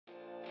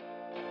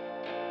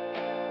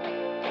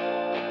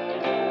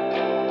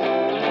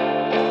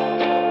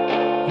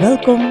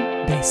Welkom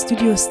bij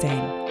Studio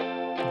Stijn,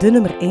 de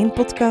nummer 1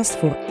 podcast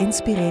voor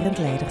inspirerend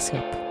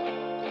leiderschap.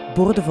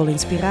 Boordevol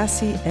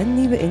inspiratie en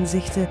nieuwe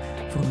inzichten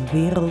voor een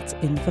wereld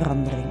in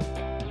verandering.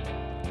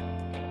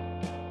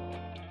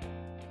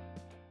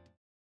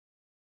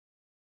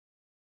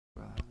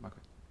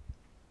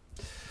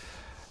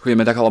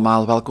 Goedemiddag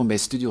allemaal, welkom bij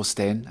Studio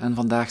Stijn. En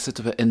vandaag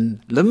zitten we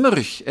in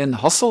Limburg, in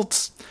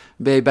Hasselt,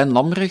 bij Ben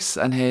Lambrechts.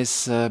 En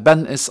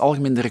Ben is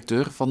algemeen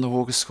directeur van de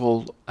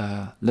Hogeschool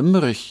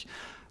Limburg.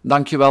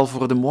 Dankjewel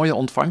voor de mooie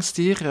ontvangst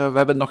hier. We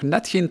hebben nog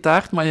net geen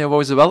taart, maar je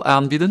wou ze wel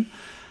aanbieden.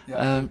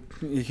 Ja,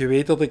 je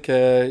weet dat ik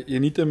je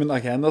niet in mijn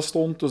agenda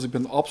stond, dus ik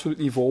ben absoluut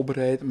niet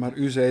voorbereid. Maar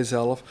u zei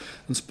zelf,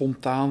 een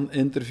spontaan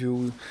interview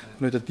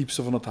vanuit het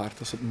diepste van het hart.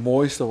 Dat is het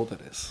mooiste wat er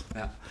is.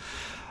 Ja.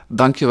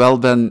 Dankjewel,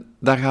 Ben.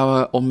 Daar gaan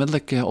we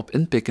onmiddellijk op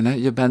inpikken. Hè.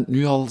 Je bent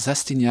nu al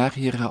 16 jaar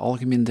hier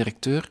algemeen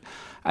directeur.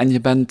 En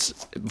je bent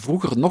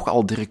vroeger nog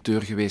al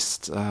directeur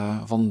geweest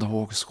van de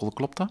hogeschool,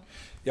 klopt dat?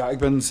 Ja, ik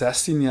ben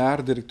 16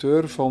 jaar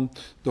directeur van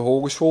de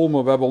hogeschool,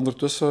 maar we hebben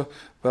ondertussen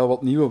wel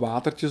wat nieuwe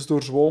watertjes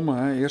doorzwommen.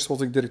 Hè. Eerst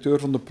was ik directeur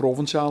van de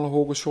Provinciale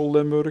Hogeschool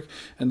Limburg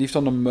en die heeft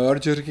dan een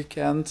merger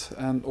gekend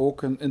en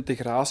ook een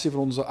integratie van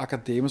onze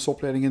academische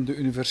opleiding in de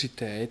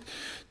universiteit.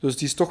 Dus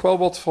die is toch wel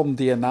wat van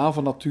DNA,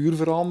 van natuur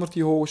veranderd,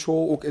 die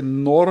hogeschool. Ook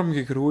enorm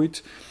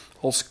gegroeid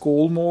als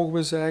school, mogen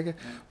we zeggen.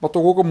 Maar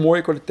toch ook een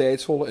mooie,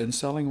 kwaliteitsvolle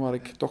instelling waar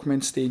ik toch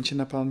mijn steentje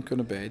heb aan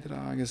kunnen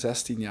bijdragen.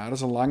 16 jaar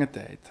is een lange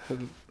tijd.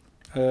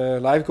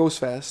 Life goes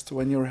fast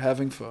when you're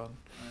having fun.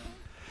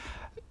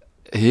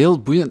 Heel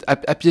boeiend.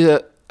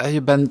 Je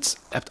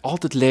hebt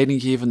altijd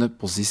leidinggevende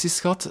posities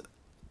gehad.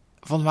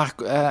 Van waar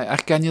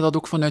herken je dat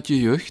ook vanuit je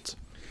jeugd?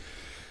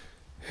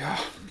 Ja,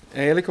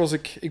 eigenlijk was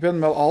ik ben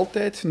wel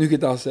altijd, nu je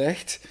dat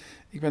zegt,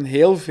 ik ben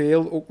heel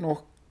veel ook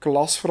nog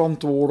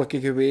klasverantwoordelijke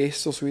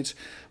geweest of zoiets,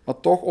 maar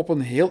toch op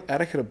een heel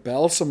erg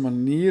rebelse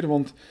manier,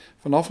 want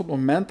vanaf het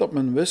moment dat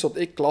men wist dat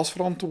ik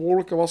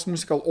klasverantwoordelijke was,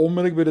 moest ik al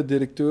onmiddellijk bij de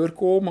directeur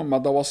komen,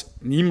 maar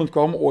niemand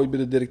kwam ooit bij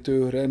de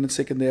directeur in het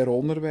secundair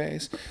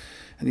onderwijs.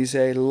 En die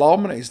zei,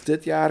 Lambrechts,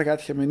 dit jaar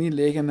gaat je me niet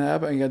liggen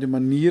hebben en gaat je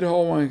manier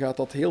houden en gaat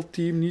dat heel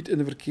team niet in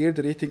de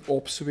verkeerde richting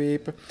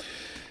opzwepen.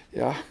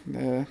 Ja,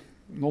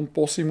 non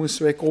possumus,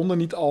 wij konden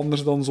niet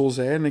anders dan zo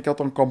zijn. Ik had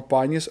dan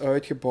campagnes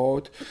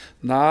uitgebouwd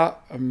na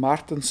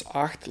Martens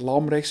 8,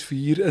 Lambrechts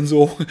 4 en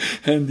zo.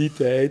 In die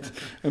tijd.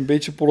 Een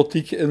beetje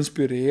politiek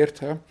geïnspireerd.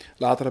 Hè.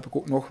 Later heb ik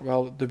ook nog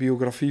wel de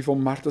biografie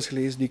van Martens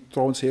gelezen, die ik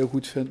trouwens heel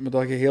goed vind, maar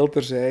dat geheel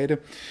terzijde.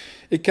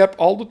 Ik heb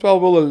altijd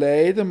wel willen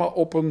leiden, maar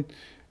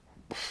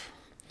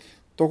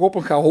toch op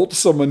een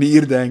chaotische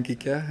manier, denk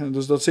ik. Hè.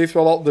 Dus dat heeft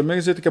wel altijd in mij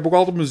gezeten. Ik heb ook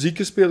altijd muziek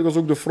gespeeld. Ik was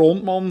ook de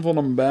frontman van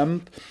een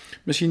band.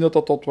 Misschien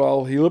dat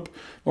wel hielp.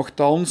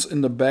 Nochtans,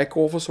 in de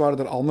back-office waren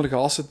er andere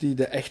gasten die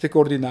de echte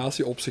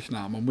coördinatie op zich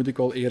namen. Moet ik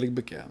wel eerlijk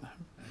bekennen.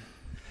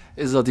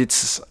 Is dat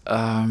iets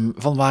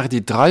van waar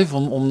die drive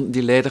om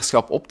die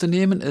leiderschap op te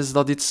nemen? Is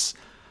dat iets...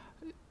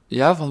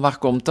 Ja, van waar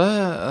komt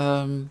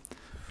dat?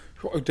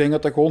 Ik denk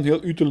dat dat gewoon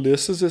heel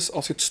utilistisch is.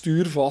 Als je het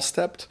stuur vast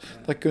hebt,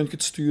 dan kun je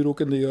het stuur ook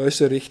in de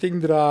juiste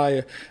richting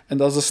draaien. En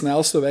dat is de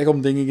snelste weg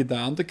om dingen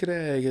gedaan te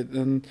krijgen.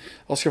 En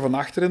als je van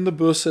achter in de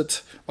bus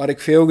zit, waar ik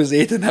veel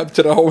gezeten heb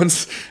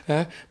trouwens,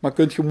 maar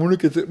kun je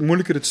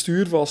moeilijker het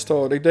stuur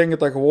vasthouden. Ik denk dat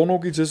dat gewoon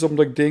ook iets is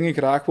omdat ik dingen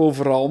graag wil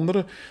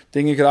veranderen,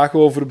 dingen graag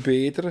wil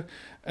verbeteren.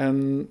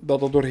 En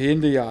dat doorheen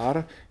de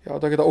jaren,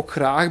 dat je dat ook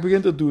graag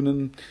begint te doen.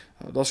 En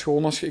dat is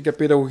gewoon, ik heb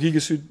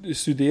pedagogie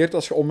gestudeerd,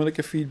 als je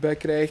onmiddellijke feedback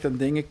krijgt en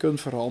dingen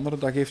kunt veranderen,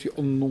 dat geeft je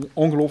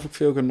ongelooflijk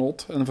veel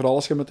genot. En vooral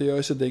als je met de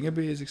juiste dingen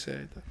bezig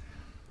bent.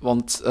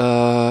 Want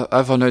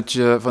vanuit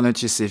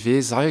je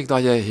cv zag ik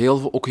dat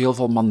je ook heel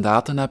veel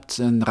mandaten hebt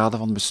in raden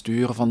van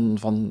bestuur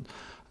van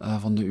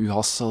de U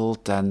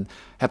Hasselt. En je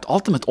hebt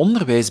altijd met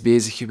onderwijs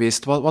bezig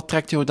geweest. Wat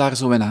trekt jou daar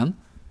zo in aan?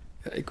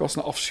 Ja, ik was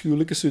een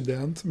afschuwelijke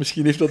student.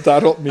 Misschien heeft dat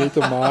daar wat mee te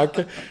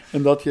maken.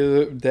 En dat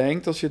je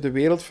denkt, als je de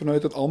wereld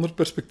vanuit een ander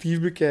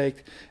perspectief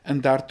bekijkt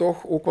en daar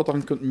toch ook wat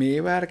aan kunt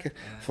meewerken,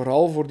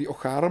 vooral voor die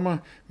arme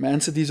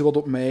mensen die zo wat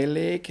op mij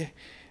lijken,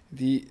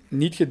 die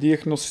niet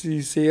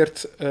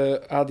gediagnosticeerd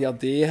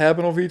ADHD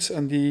hebben of iets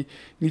en die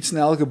niet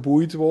snel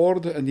geboeid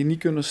worden en die niet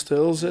kunnen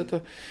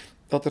stilzitten,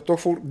 dat er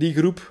toch voor die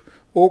groep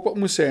ook wat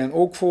moet zijn.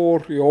 Ook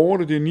voor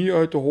jongeren die niet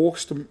uit de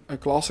hoogste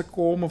klasse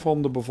komen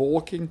van de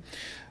bevolking.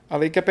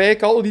 Ik heb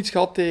eigenlijk altijd iets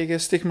gehad tegen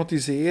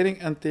stigmatisering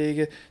en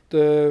tegen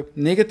de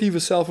negatieve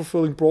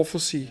self-fulfilling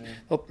prophecy. Ja.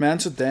 Dat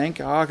mensen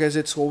denken, jij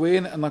zit zo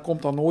in en dan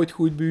komt dat nooit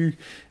goed bij u.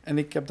 En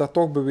ik heb dat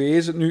toch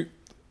bewezen. Nu,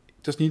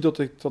 het is niet dat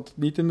het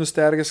niet in de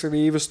sterren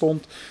geschreven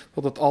stond,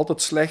 dat het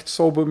altijd slecht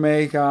zou bij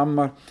mij gaan,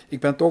 maar ik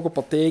ben toch op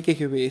apotheken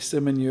geweest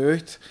in mijn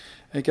jeugd.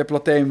 Ik heb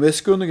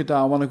Latijn-wiskunde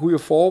gedaan, wat een goede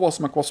val was,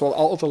 maar ik was wel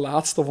altijd de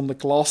laatste van de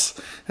klas.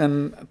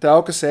 En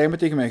telkens zei me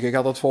tegen mij, je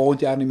gaat dat volgend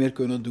jaar niet meer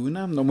kunnen doen.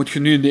 Hè. Dan moet je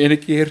nu de ene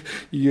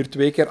keer hier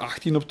 2 keer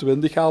 18 op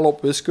 20 halen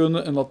op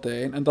wiskunde en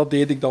Latijn. En dat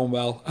deed ik dan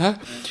wel. Hè.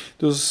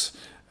 Dus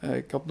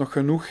ik had nog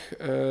genoeg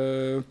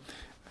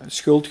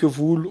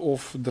schuldgevoel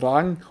of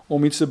drang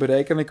om iets te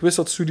bereiken. En ik wist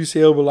dat studies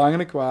heel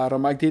belangrijk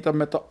waren, maar ik deed dat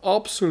met de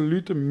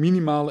absolute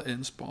minimale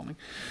inspanning.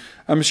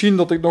 En misschien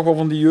dat ik nog wel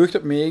van die jeugd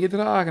heb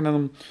meegedragen.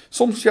 En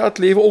soms, ja, het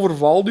leven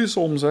overvalt u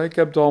soms. Hè. Ik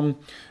heb dan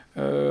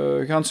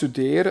gaan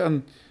studeren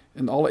en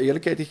in alle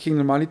eerlijkheid, ik ging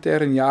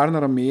normaliter een jaar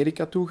naar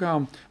Amerika toe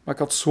gaan. Maar ik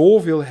had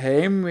zoveel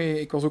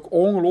heimwee. Ik was ook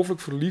ongelooflijk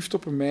verliefd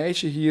op een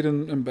meisje hier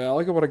in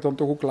België, waar ik dan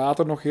toch ook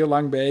later nog heel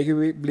lang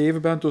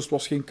bijgebleven ben. Dus het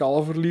was geen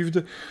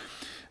kalverliefde.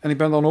 En ik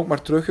ben dan ook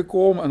maar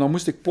teruggekomen en dan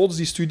moest ik plots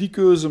die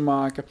studiekeuze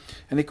maken.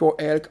 En ik wou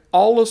eigenlijk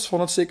alles van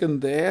het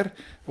secundair,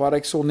 waar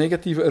ik zo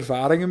negatieve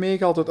ervaringen mee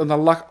gehad had. En dat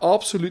lag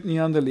absoluut niet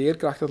aan de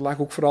leerkrachten, dat lag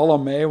ook vooral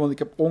aan mij, want ik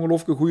heb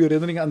ongelooflijk goede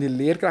herinneringen aan die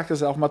leerkrachten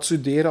zelf. Maar het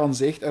studeren aan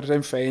zich, er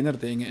zijn fijner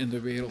dingen in de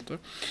wereld. Hè.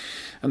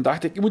 En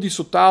dacht ik moet iets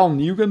totaal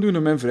nieuw gaan doen.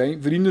 En mijn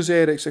vrienden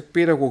zeiden, ik zeg,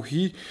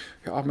 pedagogie.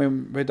 Ja,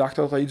 wij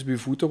dachten dat dat iets bij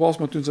voeten was,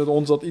 maar toen ze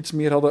ons dat iets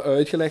meer hadden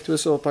uitgelegd,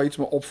 wisten dat dat iets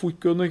met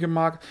opvoedkunde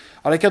gemaakt.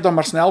 Allee, ik heb dat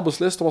maar snel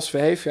beslist. Het was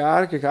 5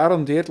 jaar,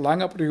 gegarandeerd,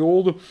 lange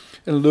periode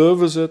in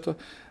Leuven zitten.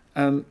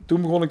 En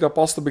toen begon ik dat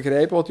pas te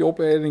begrijpen wat die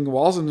opleiding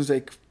was. En toen zei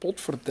ik,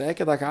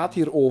 potverdikke, dat gaat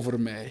hier over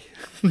mij.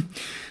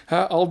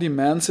 Al die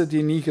mensen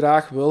die niet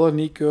graag willen,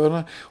 niet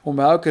kunnen, om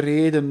welke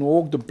reden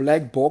ook, de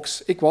black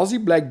box. Ik was die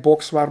black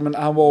box waar men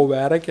aan wou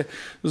werken.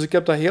 Dus ik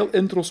heb dat heel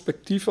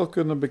introspectief wel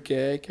kunnen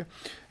bekijken.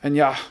 En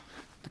ja,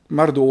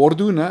 maar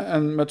doordoen. Hè.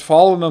 En met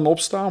vallen en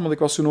opstaan, want ik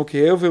was toen ook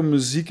heel veel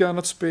muziek aan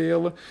het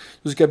spelen.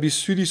 Dus ik heb die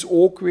studies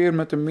ook weer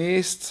met de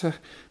meest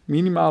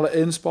minimale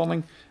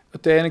inspanning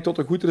uiteindelijk tot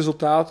een goed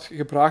resultaat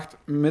gebracht,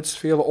 mits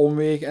vele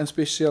omwegen en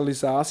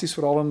specialisaties,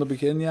 vooral in de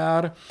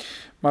beginjaren.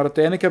 Maar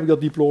uiteindelijk heb ik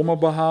dat diploma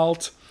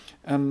behaald.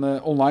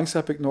 En onlangs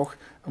heb ik nog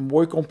een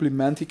mooi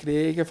compliment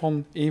gekregen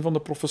van een van de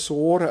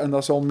professoren. En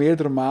dat is al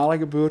meerdere malen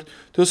gebeurd.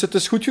 Dus het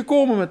is goed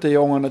gekomen met de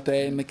jongen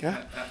uiteindelijk. Hè.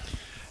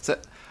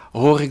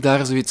 Hoor ik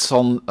daar zoiets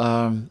van,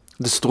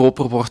 de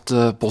stroper wordt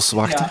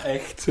boswachter? Ja,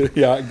 echt.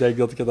 Ja, ik denk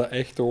dat ik dat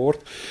echt hoor.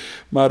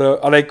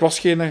 Maar ik was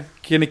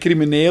geen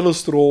criminele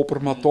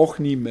stroper, maar toch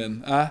niet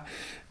min. Hè,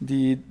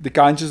 die de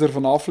kantjes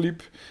ervan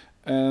afliep.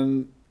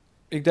 En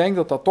ik denk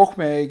dat dat toch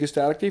mij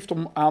gesterkt heeft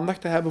om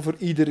aandacht te hebben voor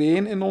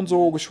iedereen in onze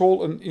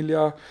hogeschool. En il y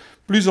a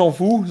plus en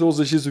vous, zoals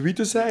de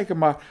Jezuïeten zeggen,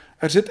 maar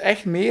er zit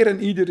echt meer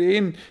in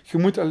iedereen. Je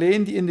moet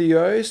alleen die in de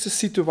juiste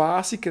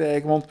situatie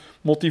krijgen, want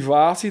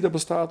motivatie, dat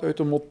bestaat uit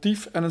een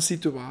motief en een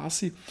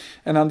situatie.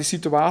 En aan die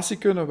situatie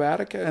kunnen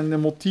werken en een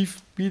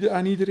motief bieden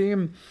aan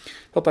iedereen,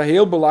 dat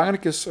heel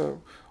belangrijk is.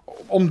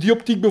 Om die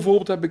optiek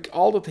bijvoorbeeld heb ik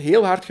altijd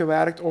heel hard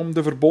gewerkt om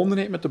de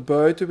verbondenheid met de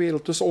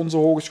buitenwereld, tussen onze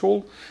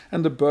hogeschool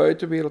en de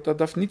buitenwereld. Dat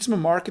heeft niets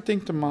met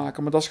marketing te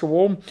maken, maar dat is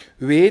gewoon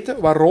weten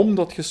waarom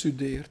dat je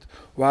studeert.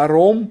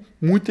 Waarom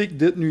moet ik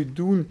dit nu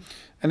doen?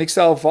 En ik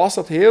stel vast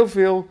dat heel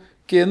veel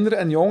kinderen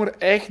en jongeren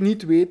echt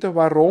niet weten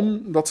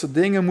waarom dat ze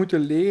dingen moeten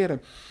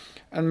leren.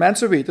 En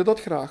mensen weten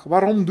dat graag.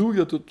 Waarom doe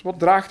je dat? Wat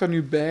draagt daar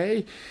nu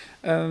bij?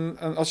 En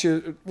als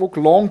je ook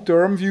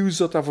long-term views,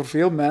 dat voor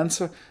veel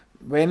mensen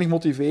weinig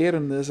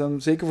motiverend is.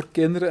 En zeker voor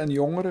kinderen en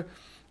jongeren.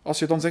 Als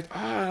je dan zegt,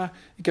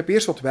 ik heb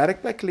eerst wat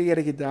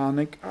werkplekleren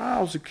gedaan.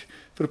 Als ik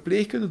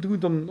verpleegkunde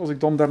doe, als ik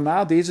dan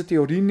daarna deze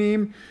theorie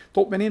neem,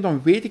 tot me neem,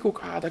 dan weet ik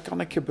ook, dat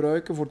kan ik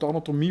gebruiken voor de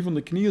anatomie van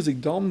de knie, als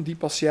ik dan die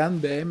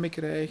patiënt bij me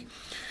krijg.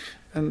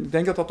 En ik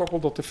denk dat dat toch wel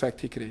dat effect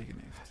gekregen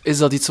heeft. Is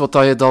dat iets wat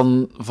je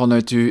dan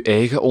vanuit je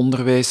eigen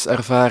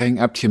onderwijservaring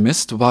hebt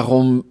gemist?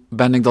 Waarom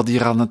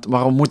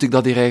moet ik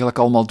dat hier eigenlijk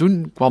allemaal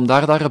doen? Kwam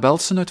daar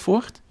rebelsen uit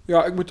voort?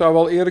 Ja, ik moet daar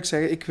wel eerlijk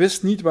zeggen. Ik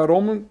wist niet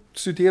waarom.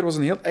 Studeren was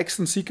een heel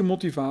extrinsieke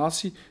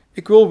motivatie.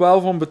 Ik wil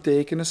wel van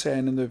betekenis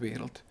zijn in de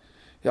wereld.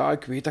 Ja,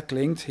 ik weet, dat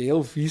klinkt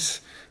heel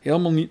vies,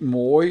 helemaal niet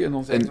mooi. En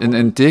dan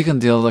in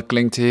tegendeel, dat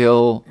klinkt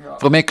heel... Ja.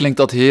 Voor mij klinkt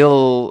dat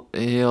heel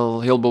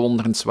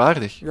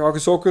bewonderenswaardig. Ja, je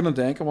zou kunnen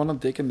denken, wat een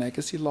dikke nek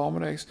is die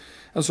Lamrechts.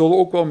 En zullen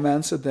ook wel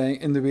mensen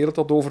in de wereld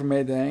dat over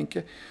mij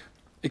denken.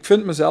 Ik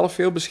vind mezelf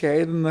veel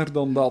bescheidener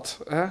dan dat.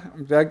 Hè?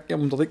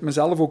 Omdat ik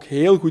mezelf ook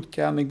heel goed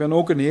ken. Ik ben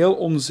ook een heel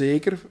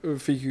onzeker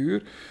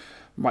figuur.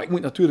 Maar ik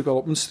moet natuurlijk wel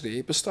op mijn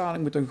strepen staan.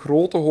 Ik moet een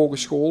grote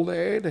hogeschool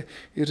leiden.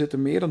 Hier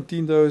zitten meer dan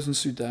 10.000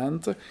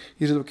 studenten.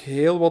 Hier zitten ook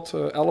heel wat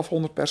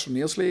 1100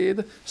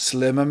 personeelsleden.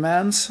 Slimme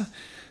mensen.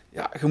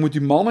 Ja, je moet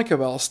die manneke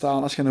wel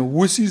staan. Als je een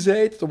woesie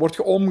bent, dan word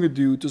je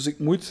omgeduwd. Dus ik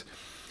moet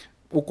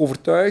ook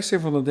overtuigd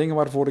zijn van de dingen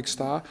waarvoor ik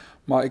sta.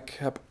 Maar ik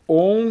heb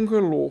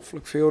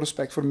ongelooflijk veel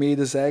respect voor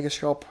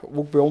medezeggenschap.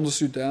 Ook bij onze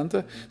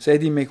studenten. Zij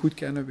die mij goed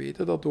kennen,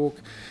 weten dat ook.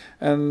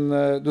 En,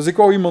 dus ik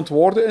wou iemand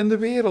worden in de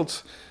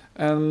wereld.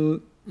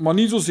 Maar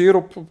niet zozeer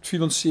op het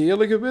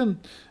financiële gewin.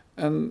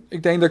 En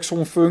ik denk dat ik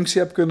zo'n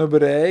functie heb kunnen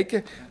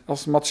bereiken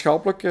als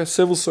maatschappelijke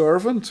civil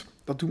servant.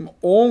 Dat doet me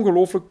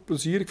ongelooflijk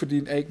plezier. Ik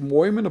verdien eigenlijk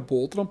mooi met een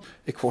boterham.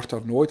 Ik word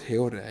daar nooit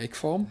heel rijk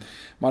van.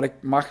 Maar ik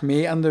mag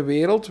mee aan de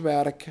wereld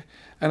werken.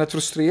 En het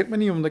frustreert me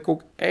niet, omdat ik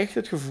ook echt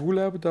het gevoel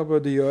heb dat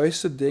we de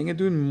juiste dingen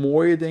doen,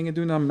 mooie dingen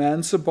doen, aan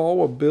mensen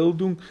bouwen, beeld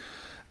doen.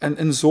 En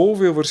in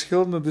zoveel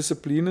verschillende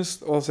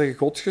disciplines, als een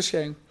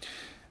godsgeschenk.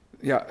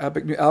 Ja, heb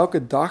ik nu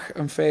elke dag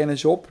een fijne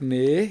job?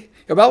 Nee.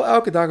 Jawel,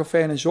 elke dag een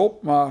fijne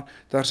job, maar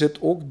daar zit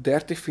ook 30-40%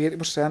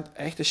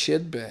 echte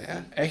shit bij. Hè?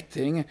 Echt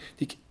dingen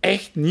die ik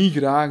echt niet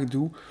graag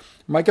doe.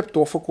 Maar ik heb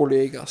toffe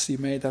collega's die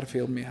mij daar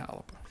veel mee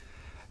helpen.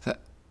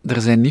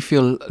 er zijn niet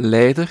veel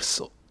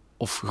leiders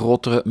of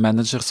grotere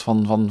managers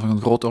van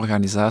grote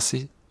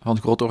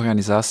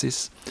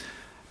organisaties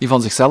die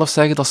van zichzelf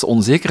zeggen dat ze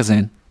onzeker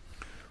zijn.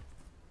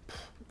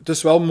 Het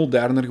is wel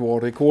moderner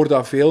geworden. Ik hoor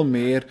dat veel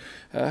meer.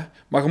 Hè.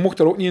 Maar je mocht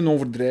daar ook niet in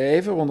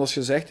overdrijven, want als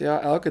je zegt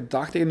elke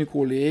dag tegen je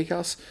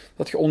collega's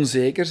dat je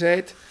onzeker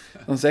bent,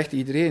 dan zegt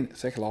iedereen,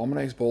 zeg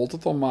Lamrechts, bolt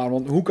het dan maar,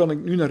 want hoe kan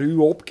ik nu naar u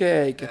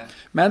opkijken? Ja.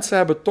 Mensen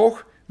hebben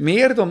toch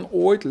meer dan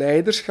ooit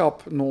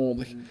leiderschap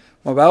nodig.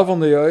 Maar wel van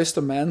de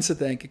juiste mensen,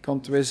 denk ik.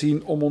 Want wij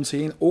zien om ons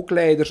heen ook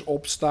leiders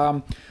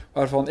opstaan,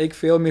 waarvan ik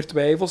veel meer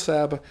twijfels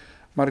heb.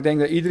 Maar ik denk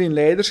dat iedereen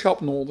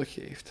leiderschap nodig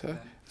heeft. Hè.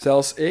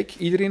 Zelfs ik,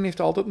 iedereen heeft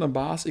altijd een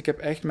baas. Ik heb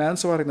echt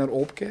mensen waar ik naar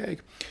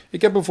opkijk.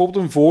 Ik heb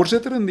bijvoorbeeld een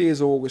voorzitter in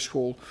deze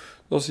hogeschool.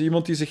 Dat is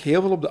iemand die zich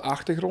heel veel op de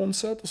achtergrond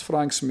zet. Dat is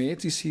Frank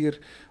Smeets. Die is hier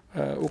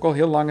ook al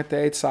heel lange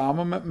tijd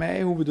samen met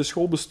mij, hoe we de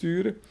school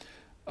besturen.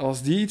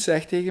 Als die iets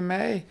zegt tegen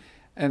mij,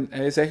 en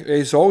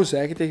hij zou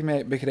zeggen tegen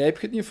mij, begrijp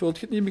je het niet of wilt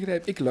je het niet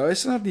begrijpen? Ik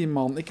luister naar die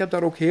man. Ik heb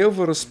daar ook heel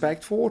veel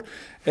respect voor.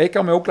 Hij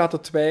kan mij ook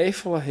laten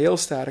twijfelen, heel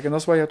sterk. En dat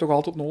is wat je toch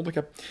altijd nodig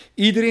hebt.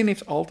 Iedereen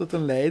heeft altijd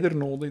een leider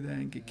nodig,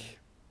 denk ik.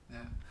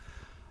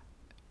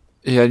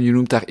 Ja, je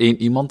noemt daar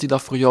één iemand die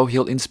dat voor jou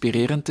heel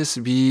inspirerend is.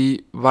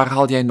 Waar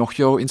haal jij nog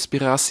jouw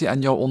inspiratie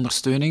en jouw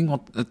ondersteuning?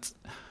 Want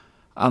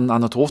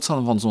aan het hoofd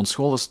staan van zo'n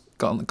school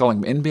kan ik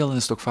me inbeelden,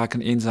 is toch vaak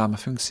een eenzame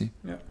functie.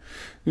 Ja.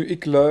 Nu,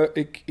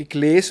 ik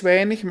lees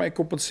weinig, maar ik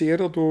compenseer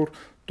dat door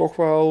toch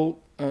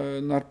wel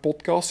naar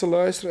podcasts te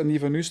luisteren. En die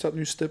van u staat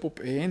nu stip op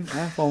 1,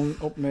 hè,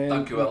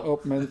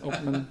 op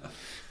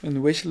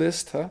mijn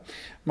wishlist. Hè.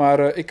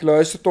 Maar ik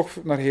luister toch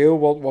naar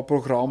heel wat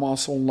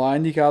programma's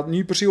online. Die gaan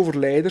niet per se over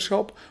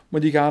leiderschap,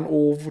 maar die gaan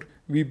over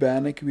wie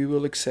ben ik, wie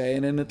wil ik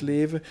zijn in het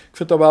leven. Ik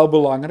vind dat wel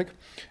belangrijk.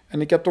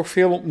 En ik heb toch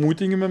veel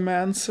ontmoetingen met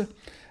mensen.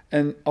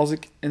 En als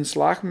ik in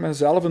slaag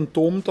mezelf een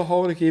toon te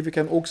houden, geef ik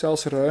hen ook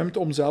zelfs ruimte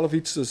om zelf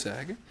iets te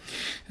zeggen.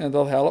 En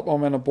dat helpt, want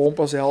mijn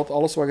bompa zei altijd,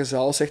 alles wat je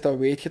zelf zegt, dat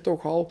weet je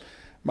toch al.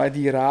 Maar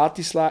die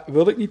raad,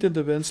 wil ik niet in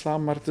de wind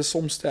slaan, maar het is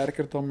soms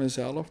sterker dan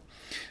mezelf.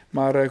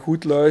 Maar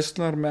goed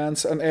luisteren naar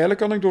mensen. En eigenlijk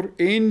kan ik door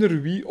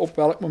eender wie op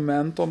welk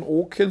moment dan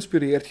ook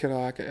geïnspireerd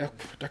geraken.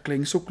 Dat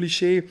klinkt zo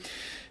cliché. Ik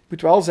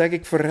moet wel zeggen,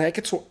 ik verrijk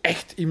het zo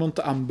echt iemand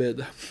te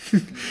aanbidden.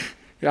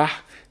 Ja,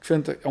 ik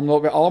vind,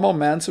 omdat wij allemaal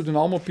mensen doen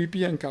allemaal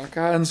pipi en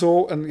kaka en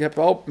zo. En je hebt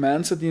wel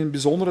mensen die een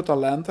bijzondere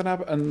talenten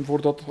hebben. En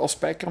voor dat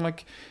aspect kan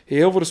ik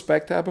heel veel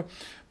respect hebben.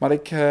 Maar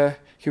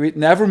je weet,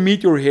 never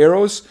meet your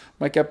heroes.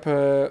 Maar ik heb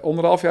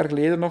 1,5 jaar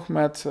geleden nog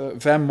met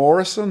Van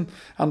Morrison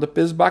aan de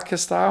pisbak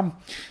gestaan.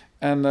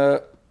 En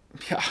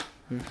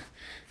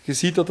je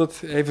ziet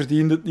dat hij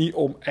verdient het niet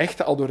om echt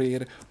te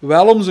adoreren.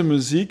 Wel om zijn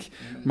muziek,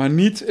 maar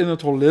niet in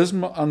het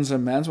holisme aan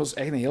zijn mens. Dat is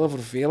echt een hele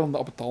vervelende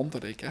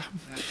appetanterik. Hè? Ja.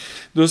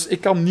 Dus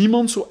ik kan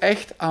niemand zo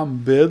echt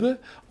aanbidden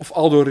of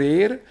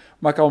adoreren,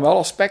 maar ik kan wel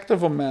aspecten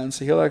van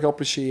mensen heel erg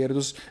appreciëren.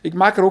 Dus ik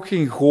maak er ook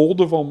geen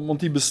goden van, want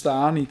die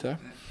bestaan niet. Hè?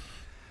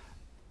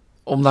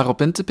 Om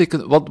daarop in te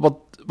pikken,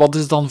 wat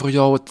is dan voor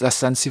jou de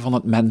essentie van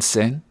het mens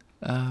zijn?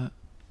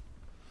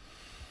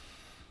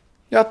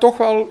 Ja, toch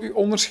wel u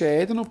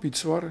onderscheiden op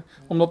iets.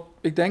 Omdat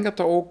ik denk dat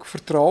dat ook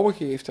vertrouwen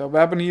geeft. Ja. We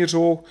hebben hier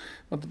zo,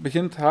 want het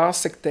begint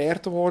haast sectair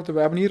te worden,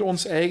 we hebben hier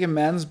ons eigen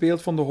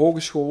mensbeeld van de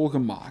hogeschool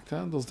gemaakt.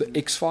 Hè. Dat is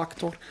de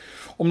X-factor.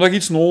 Omdat je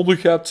iets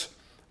nodig hebt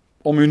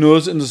om je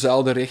neus in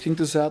dezelfde richting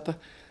te zetten.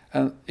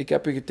 En ik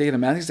heb tegen de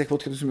mensen gezegd, wil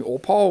je dus mee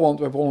ophouden? Want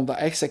we begonnen dat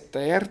echt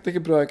sectair te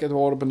gebruiken. En we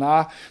worden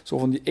bijna zo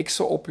van die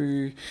X'en op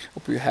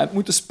je hemd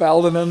moeten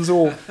spelden en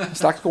zo.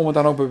 Straks komen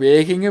daar nog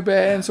bewegingen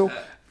bij en zo.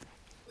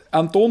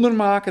 Aantoonbaar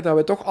maken dat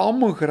we toch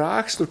allemaal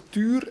graag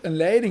structuur en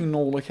leiding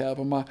nodig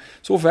hebben. Maar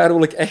zo ver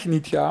wil ik echt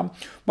niet gaan.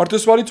 Maar het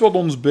is wel iets wat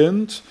ons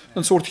bindt.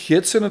 Een soort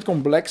gids in het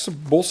complexe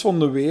bos van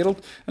de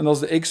wereld. En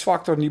dat is de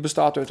X-factor, die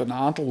bestaat uit een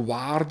aantal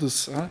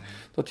waardes. Hè?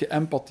 Dat je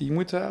empathie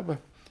moet hebben.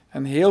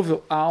 En heel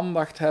veel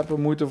aandacht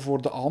hebben moeten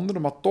voor de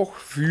anderen. Maar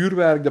toch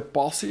vuurwerk, de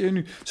passie in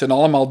u. Het zijn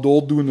allemaal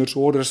dooddoeners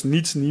hoor, er is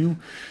niets nieuw.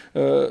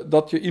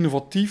 Dat je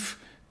innovatief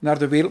naar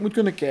de wereld moet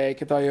kunnen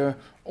kijken. Dat je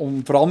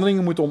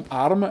veranderingen moet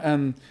omarmen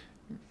en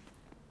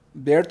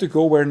there to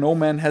go where no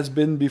man has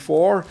been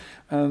before.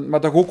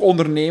 Maar dat je ook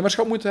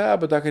ondernemerschap moet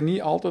hebben. Dat je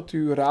niet altijd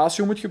je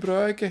ratio moet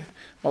gebruiken,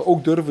 maar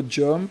ook durven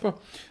jumpen.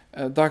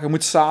 Dat je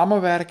moet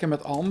samenwerken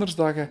met anderen.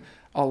 Dat je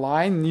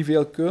alleen niet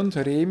veel kunt.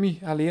 Remy,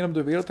 alleen op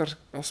de wereld, dat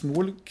is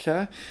moeilijk.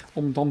 Hè?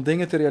 Om dan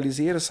dingen te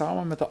realiseren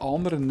samen met de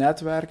anderen,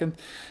 netwerken.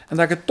 En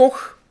dat je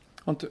toch...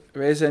 Want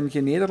wij zijn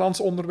geen Nederlands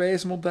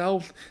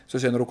onderwijsmodel. Ze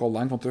zijn er ook al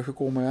lang van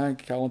teruggekomen. Hè?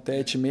 Ik ga al een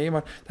tijdje mee.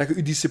 Maar dat je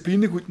je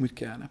discipline goed moet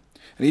kennen.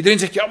 En iedereen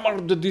zegt, ja,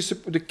 maar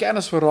de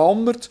kennis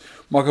verandert.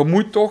 Maar je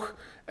moet toch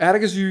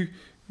ergens je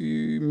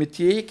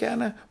métier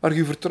kennen waar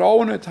je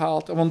vertrouwen uit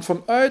haalt. Want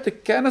vanuit de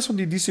kennis van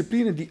die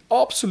discipline, die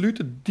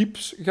absolute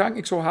diepgang,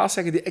 ik zou haast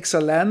zeggen, die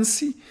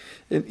excellentie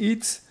in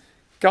iets,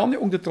 kan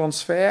je ook de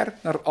transfer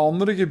naar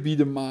andere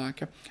gebieden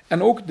maken.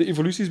 En ook de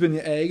evoluties binnen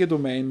je eigen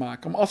domein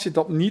maken. Maar als je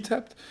dat niet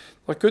hebt,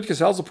 dan kun je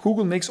zelfs op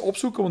Google niks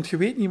opzoeken, want je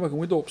weet niet wat je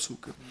moet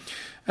opzoeken.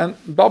 En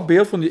dat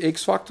beeld van die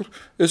X-factor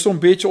is zo'n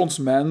beetje ons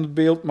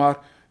mensbeeld, maar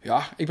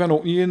ja, ik ben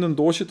ook niet in een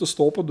doosje te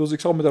stoppen, dus ik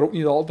zal me daar ook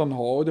niet altijd aan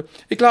houden.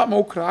 Ik laat me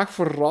ook graag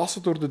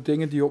verrassen door de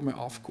dingen die op mij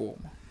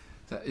afkomen.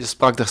 Je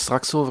sprak daar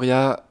straks over,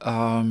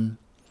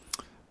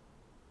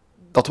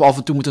 dat we af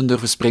en toe moeten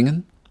durven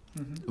springen.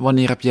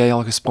 Wanneer heb jij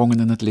al gesprongen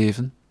in het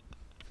leven?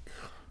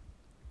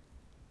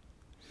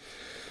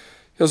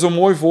 Ja, zo'n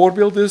mooi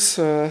voorbeeld is...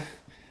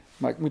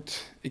 maar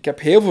ik heb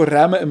heel veel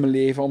remmen in mijn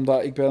leven,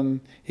 omdat ik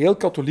ben heel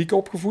katholiek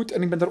opgevoed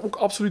en ik ben daar ook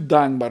absoluut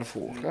dankbaar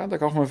voor. Hè. Dat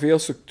gaf me veel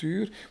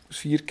structuur. Ik moest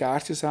 4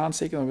 kaartjes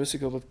aansteken, dan wist ik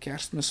dat het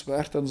Kerstmis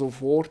werd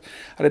enzovoort.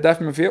 Dat heeft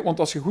me veel, want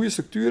als je goede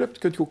structuur hebt,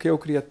 kun je ook heel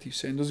creatief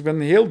zijn. Dus ik ben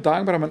heel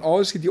dankbaar aan mijn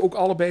ouders, die ook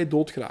allebei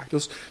doodgraag.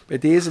 Dus bij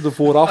deze de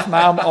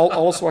voorafname,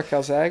 alles wat ik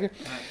ga zeggen.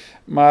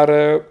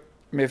 Maar...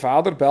 mijn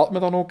vader belt me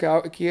dan ook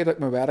elke keer dat ik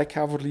mijn werk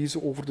ga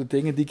verliezen over de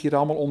dingen die ik hier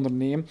allemaal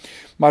onderneem.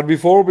 Maar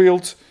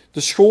bijvoorbeeld de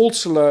school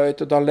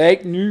sluiten, dat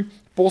lijkt nu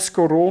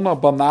post-corona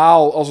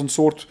banaal als een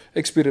soort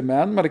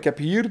experiment. Maar ik heb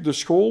hier de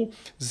school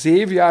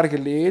 7 jaar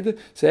geleden,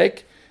 zei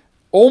ik,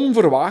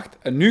 onverwacht,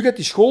 en nu gaat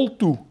die school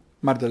toe,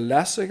 maar de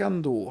lessen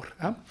gaan door.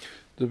 Hè.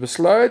 We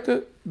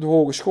sluiten de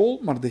hogeschool,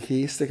 maar de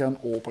geesten gaan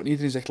open.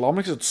 Iedereen zegt,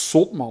 Lammerix is het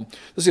zot, man. Dat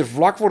is hier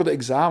vlak voor de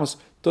examens.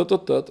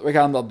 We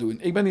gaan dat doen.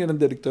 Ik ben hier een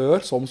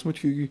directeur. Soms moet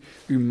je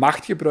je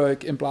macht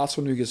gebruiken in plaats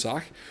van je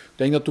gezag. Ik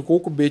denk dat ik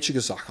ook een beetje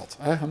gezag had.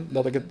 Hè?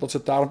 Dat ze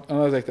het daar... En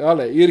dan zegt,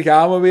 allee, hier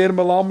gaan we weer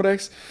met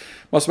Lamrechts.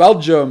 Maar het is wel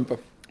jumpen.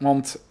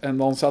 En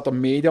dan staat de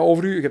media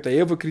over u. Je hebt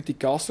heel veel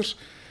criticasters.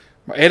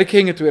 Maar eigenlijk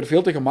ging het weer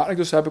veel te gemakkelijk,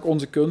 dus heb ik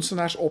onze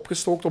kunstenaars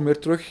opgestookt om weer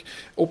terug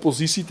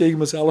oppositie tegen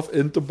mezelf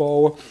in te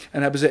bouwen.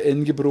 En hebben ze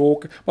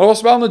ingebroken. Maar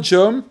het was wel een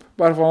jump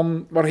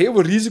waar heel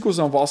veel risico's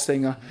aan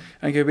vasthingen.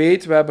 En je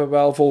weet, we hebben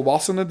wel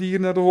volwassenen die hier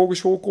naar de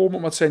hogeschool komen,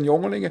 maar het zijn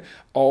jongelingen.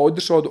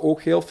 Ouders zouden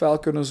ook heel fel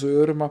kunnen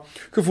zeuren, maar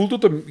je voelt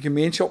dat de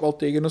gemeenschap wel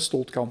tegen een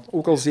stoot kan.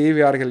 Ook al 7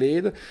 jaar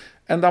geleden.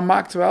 En dat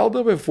maakt wel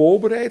dat we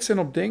voorbereid zijn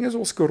op dingen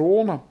zoals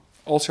corona.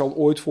 Als je al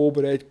ooit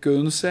voorbereid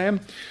kunt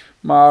zijn...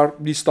 Maar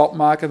die stap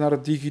maken naar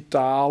het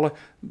digitale,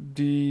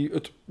 die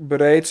het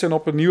bereid zijn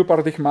op een nieuwe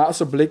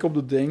paradigmatische blik op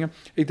de dingen.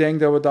 Ik denk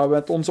dat we dat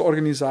met onze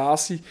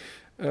organisatie...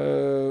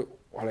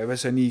 wij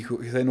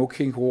zijn ook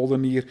geen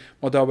goden hier,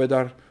 maar dat we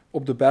daar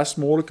op de best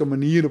mogelijke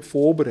manier op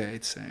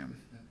voorbereid zijn.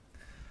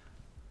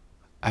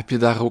 Heb je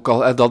daar ook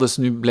al... dat is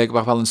nu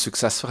blijkbaar wel een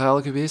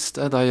succesverhaal geweest,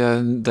 dat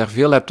je daar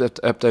veel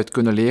hebt uit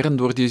kunnen leren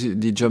door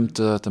die jump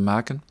te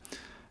maken.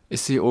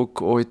 Is die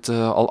ook ooit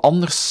al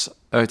anders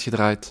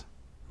uitgedraaid?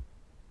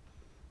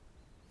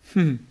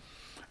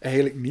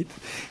 Eigenlijk niet.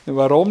 En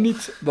waarom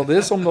niet? Dat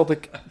is omdat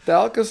ik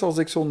telkens als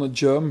ik zo'n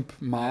jump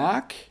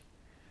maak,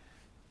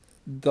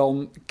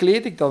 dan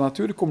kleed ik dat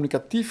natuurlijk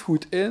communicatief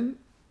goed in,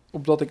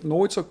 opdat ik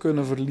nooit zou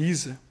kunnen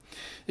verliezen.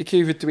 Ik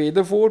geef het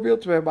tweede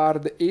voorbeeld. Wij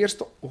waren de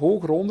eerste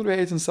hoger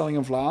onderwijsinstelling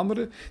in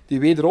Vlaanderen die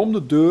wederom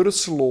de deuren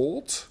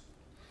sloot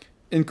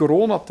in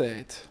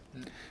coronatijd.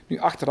 Nu,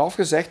 achteraf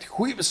gezegd,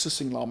 goede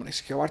beslissing,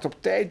 Lammerix. Je waart op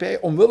tijd bij,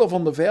 omwille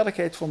van de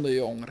veiligheid van de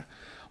jongeren.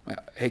 Maar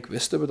ja, eigenlijk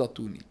wisten we dat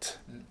toen niet.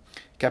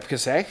 Ik heb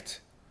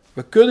gezegd,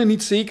 we kunnen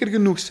niet zeker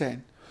genoeg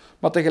zijn.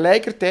 Maar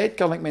tegelijkertijd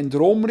kan ik mijn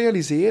droom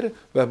realiseren.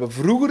 We hebben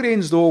vroeger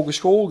eens de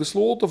hogeschool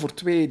gesloten voor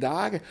 2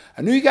 dagen.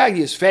 En nu ga ik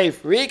die eens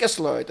 5 weken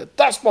sluiten.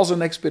 Dat is pas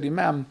een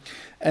experiment.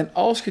 En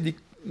als je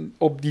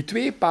op die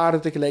 2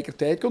 paarden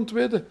tegelijkertijd kunt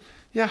wedden...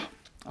 Ja,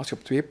 als je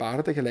op 2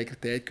 paarden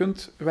tegelijkertijd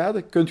kunt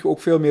wedden, kun je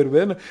ook veel meer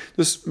winnen.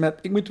 Dus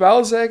ik moet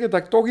wel zeggen dat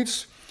ik toch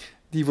iets...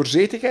 Die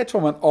voorzichtigheid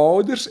van mijn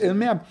ouders in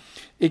mij heb.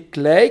 Ik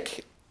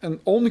lijk een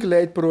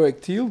ongeleid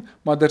projectiel,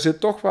 maar er zit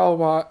toch wel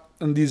wat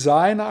een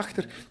design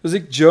achter. Dus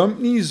ik jump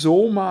niet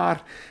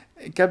zomaar.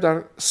 Ik heb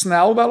daar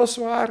snel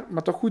weliswaar,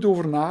 maar toch goed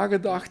over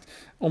nagedacht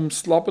om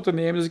stappen te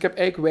nemen. Dus ik heb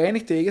eigenlijk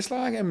weinig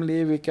tegenslagen in mijn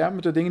leven gekend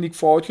met de dingen die ik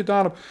fout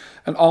gedaan heb.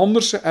 En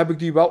anders heb ik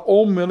die wel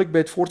onmiddellijk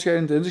bij het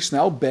voortschrijdend inzicht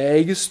snel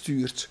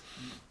bijgestuurd.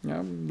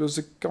 Ja, dus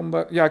ik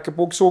heb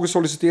ook zo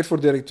gesolliciteerd voor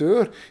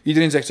directeur.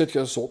 Iedereen zegt, zit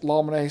je zot,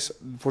 Lammerix?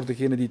 Voor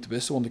degene die het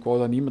wisten, want ik wou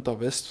dat niemand dat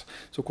wist.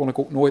 Zo kon ik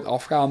ook nooit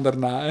afgaan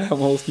daarna,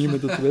 als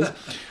niemand het wist.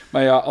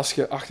 Maar ja, als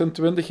je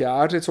 28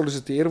 jaar zit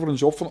solliciteren voor een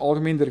job van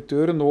algemeen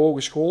directeur in de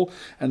hogeschool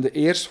en de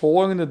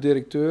eerstvolgende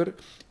directeur,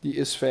 die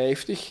is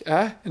 50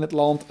 in het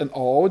land en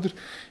ouder,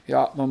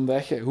 ja, dan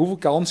denk je, hoeveel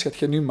kans gaat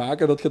je nu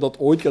maken dat je dat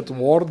ooit gaat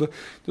worden?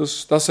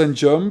 Dus dat zijn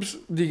jumps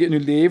die je in je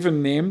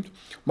leven neemt,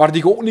 maar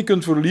die je ook niet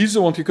kunt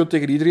verliezen, want je kunt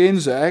tegen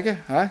iedereen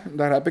zeggen,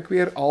 daar heb ik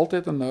weer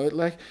altijd een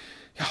uitleg,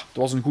 ja, het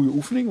was een goede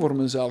oefening voor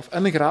mezelf.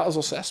 En een gratis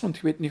assessment,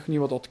 je weet nog niet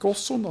wat dat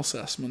kost, zo'n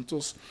assessment.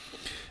 Dus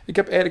ik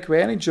heb eigenlijk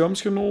weinig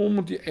jumps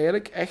genomen die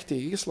eigenlijk echt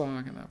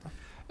tegenslagen hebben.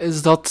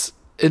 Is dat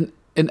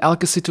in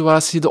elke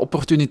situatie de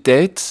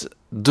opportuniteit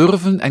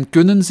durven en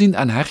kunnen zien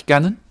en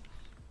herkennen?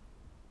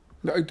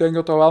 Ja, ik denk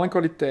dat dat wel een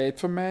kwaliteit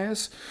van mij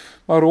is.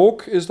 Maar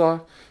ook is dat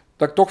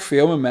ik toch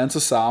veel met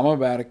mensen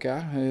samenwerk. Hè.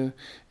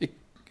 Ik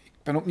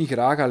ben ook niet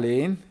graag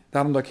alleen.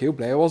 Daarom dat ik heel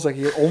blij was dat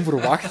je hier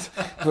onverwacht,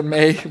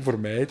 voor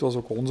mij, het was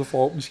ook onze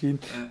fout misschien,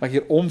 maar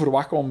hier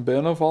onverwacht kwam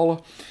binnenvallen.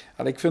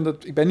 En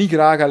ik ben niet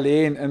graag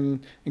alleen.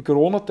 En in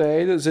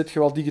coronatijden zit je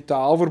wel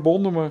digitaal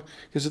verbonden, maar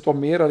je zit wat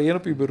meer alleen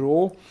op je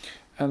bureau.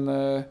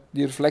 En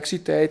die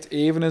reflectietijd,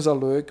 even is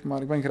dat leuk,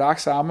 maar ik ben graag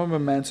samen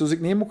met mensen. Dus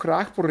ik neem ook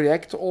graag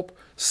projecten op,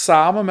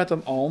 samen met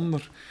een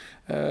ander.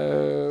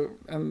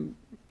 En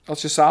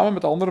als je samen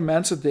met andere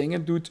mensen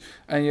dingen doet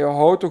en je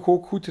houdt toch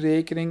ook goed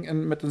rekening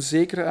en met een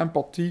zekere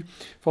empathie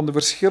van de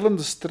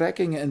verschillende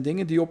strekkingen en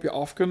dingen die op je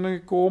af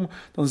kunnen komen,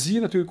 dan zie je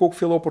natuurlijk ook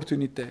veel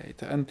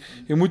opportuniteiten. En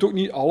je moet ook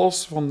niet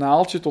alles van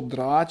naaldje tot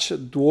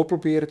draadje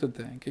doorproberen te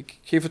denken. Ik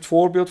geef het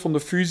voorbeeld van de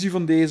fusie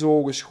van deze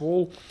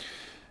hogeschool.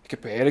 Ik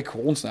heb eigenlijk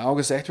gewoon snel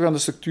gezegd, we gaan de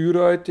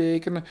structuur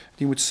uittekenen,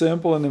 die moet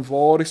simpel en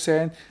eenvoudig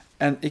zijn.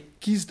 En ik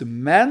kies de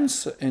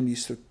mensen in die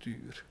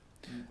structuur.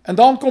 En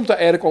dan komt dat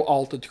eigenlijk wel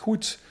altijd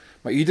goed.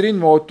 Maar iedereen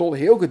wou toch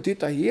heel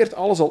gedetailleerd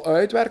alles al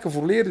uitwerken,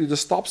 volledig de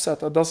stap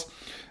zetten. Dat is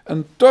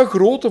een te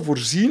grote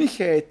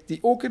voorzienigheid die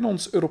ook in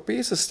ons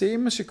Europees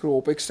systeem is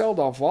gekropen. Ik stel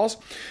dat vast.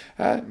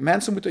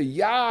 Mensen moeten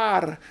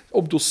jaren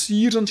op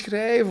dossiers aan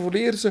schrijven,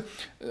 voordat ze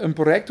een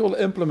project willen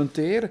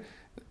implementeren.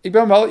 Ik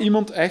ben wel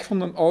iemand echt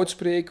van een oud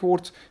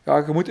spreekwoord, ja,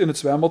 je moet in het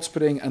zwembad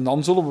springen en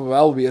dan zullen we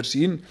wel weer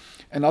zien.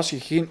 En als je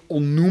geen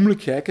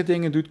onnoemelijk gekke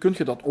dingen doet, kun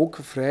je dat ook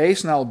vrij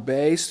snel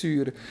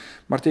bijsturen.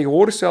 Maar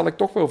tegenwoordig stel ik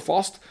toch wel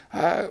vast,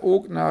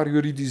 ook naar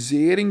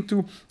juridisering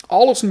toe,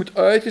 alles moet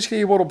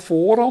uitgeschreven worden op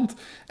voorhand.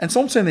 En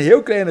soms zijn er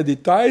heel kleine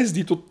details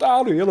die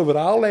totaal je hele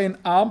verhaallijn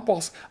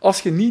aanpassen.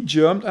 Als je niet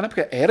jumpt, dan heb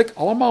je eigenlijk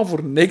allemaal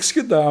voor niks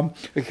gedaan.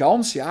 Een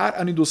gans jaar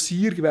aan je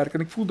dossier gewerkt. En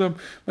ik voel dat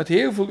met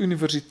heel veel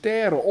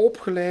universitaire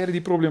opgeleiden,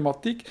 die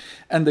problematiek.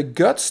 En de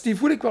guts, die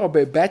voel ik wel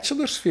bij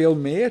bachelors veel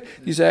meer.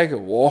 Die zeggen,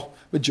 wow,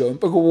 we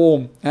jumpen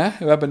gewoon. Hè?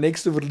 We hebben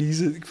niks te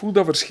verliezen. Ik voel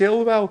dat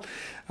verschil wel.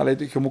 Allee,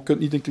 je kunt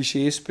niet een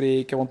cliché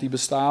spreken, want die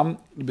bestaan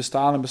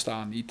en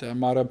bestaan niet. Hè.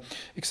 Maar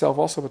ik stel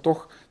vast dat we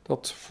toch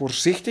dat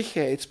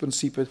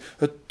voorzichtigheidsprincipe,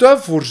 het te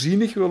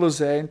voorzienig willen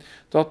zijn,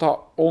 dat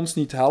ons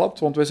niet helpt.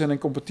 Want wij zijn in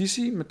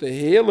competitie met de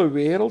hele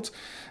wereld.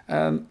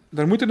 En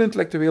er moet een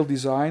intellectueel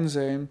design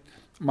zijn,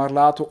 maar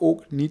laten we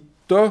ook niet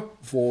te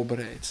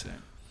voorbereid zijn.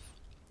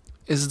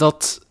 Is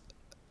dat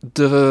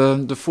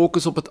de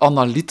focus op het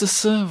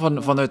analytische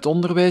vanuit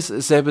onderwijs?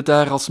 Zijn we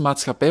daar als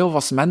maatschappij of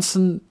als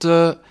mensen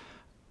te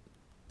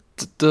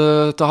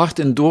hard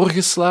in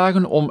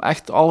doorgeslagen om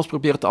echt alles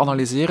proberen te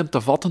analyseren,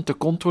 te vatten, te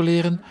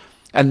controleren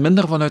en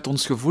minder vanuit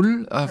ons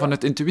gevoel,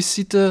 vanuit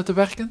intuïtie te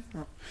werken?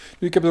 Ja.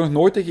 Nu, ik heb het nog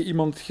nooit tegen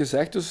iemand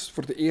gezegd, dus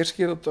voor de eerste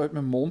keer dat het uit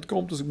mijn mond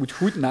komt, dus ik moet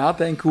goed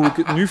nadenken hoe ik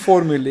het nu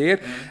formuleer.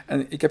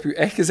 En ik heb u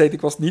echt gezegd,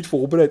 ik was niet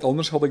voorbereid,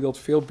 anders had ik dat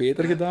veel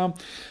beter gedaan.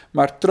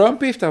 Maar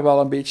Trump heeft daar wel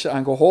een beetje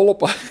aan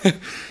geholpen.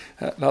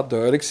 Laat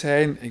duidelijk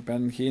zijn, ik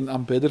ben geen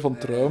aanbidder van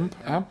Trump,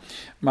 hè.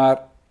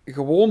 Maar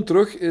gewoon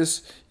terug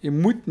is, je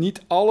moet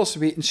niet alles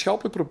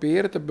wetenschappelijk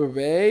proberen te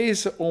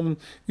bewijzen om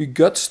je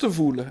guts te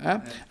voelen. Hè.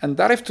 En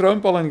daar heeft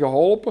Trump al in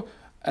geholpen.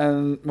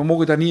 En we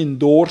mogen daar niet in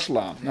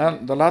doorslaan.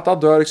 Hè. Dan laat dat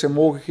duidelijk zijn. We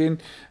mogen geen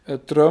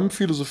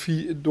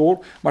Trump-filosofie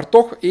door, maar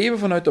toch even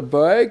vanuit de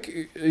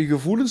buik je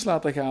gevoelens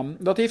laten gaan.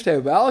 Dat heeft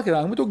hij wel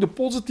gedaan. Je moet ook de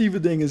positieve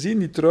dingen zien.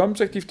 Die Trump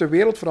zegt, heeft de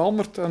wereld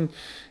veranderd. En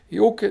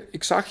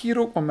ik zag hier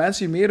ook maar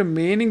mensen die meer een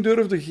mening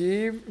durfden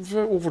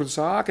geven over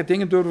zaken,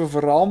 dingen durven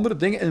veranderen,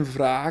 dingen in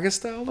vragen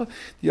stellen,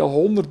 die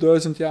al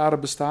 100.000 jaren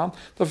bestaan.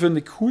 Dat vind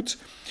ik goed.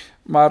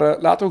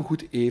 Maar laten we een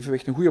goed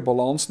evenwicht, een goede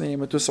balans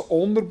nemen tussen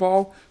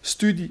onderbouw,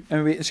 studie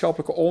en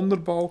wetenschappelijke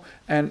onderbouw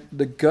en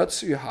de guts,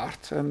 je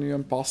hart en je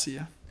passie.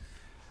 Hè.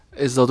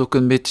 Is dat ook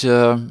een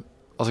beetje,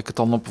 als ik het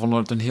dan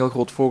vanuit een heel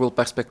groot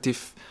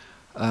vogelperspectief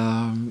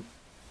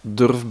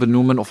durf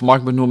benoemen of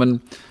mag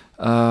benoemen,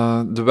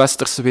 de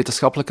westerse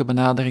wetenschappelijke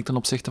benadering ten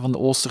opzichte van de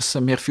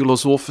oosterse, meer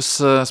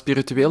filosofische,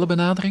 spirituele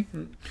benadering?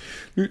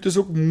 Nu, het is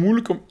ook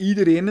moeilijk om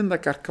iedereen in dat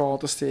karkau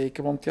te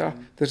steken, want ja,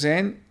 er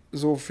zijn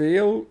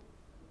zoveel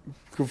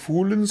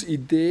gevoelens,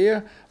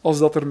 ideeën, als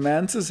dat er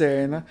mensen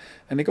zijn. Hè.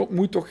 En ik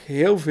ontmoet toch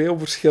heel veel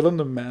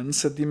verschillende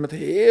mensen, die met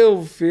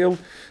heel veel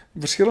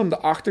verschillende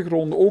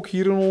achtergronden, ook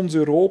hier in ons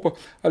Europa,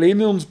 alleen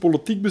in ons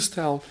politiek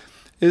bestel,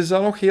 is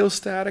dat nog heel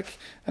sterk.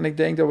 En ik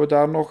denk dat we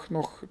daar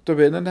nog te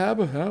winnen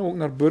hebben. Hè. Ook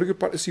naar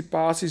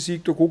burgerparticipatie zie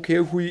ik toch ook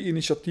heel goede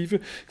initiatieven.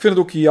 Ik vind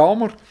het ook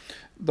jammer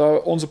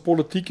dat onze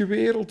politieke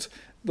wereld,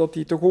 dat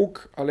die toch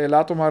ook,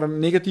 laten we maar een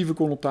negatieve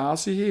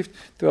connotatie heeft,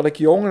 terwijl ik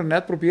jongeren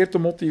net probeer te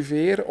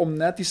motiveren om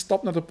net die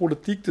stap naar de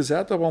politiek te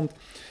zetten. Want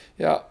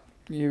ja,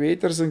 je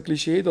weet, er is een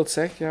cliché dat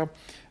zegt, ja,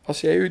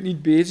 als jij je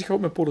niet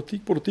bezighoudt met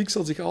politiek, politiek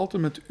zal zich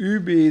altijd met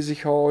u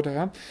bezighouden.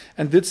 Hè.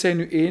 En dit zijn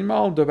nu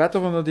eenmaal, de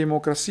wetten van de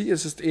democratie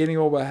is het enige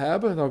wat we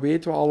hebben, dat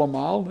weten we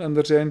allemaal. En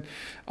er zijn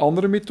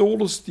andere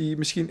methodes die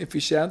misschien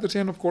efficiënter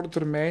zijn op korte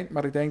termijn,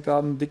 maar ik denk dat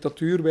aan een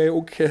dictatuur wij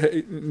ook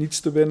niets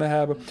te winnen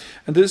hebben.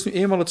 En dit is nu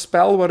eenmaal het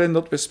spel waarin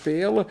dat we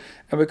spelen,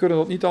 en we kunnen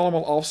dat niet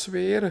allemaal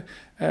afzweren.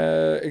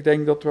 Ik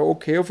denk dat we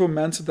ook heel veel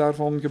mensen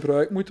daarvan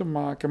gebruik moeten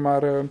maken,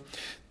 maar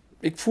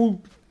ik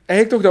voel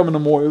eigenlijk toch dat we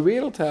een mooie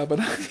wereld hebben.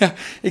 Ja,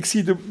 ik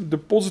zie de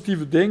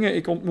positieve dingen.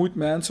 Ik ontmoet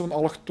mensen van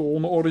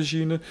allochtone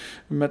origine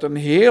met een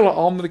hele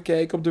andere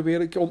kijk op de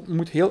wereld. Ik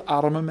ontmoet heel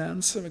arme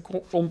mensen. Ik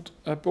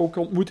heb ook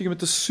ontmoetingen met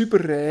de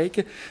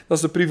superrijken. Dat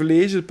is de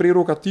privilege, de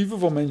prerogatieve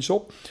van mijn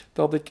job,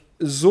 dat ik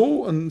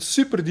zo een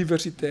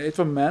superdiversiteit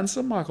van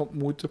mensen mag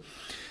ontmoeten.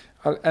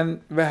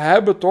 En we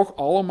hebben toch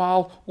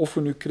allemaal, of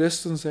we nu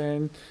christen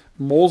zijn,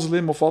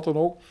 moslim of wat dan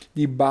ook,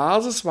 die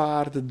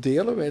basiswaarden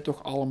delen wij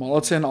toch allemaal.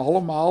 Het zijn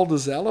allemaal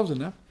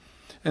dezelfde, hè.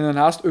 En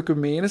daarnaast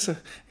ecumenische,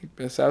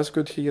 zelfs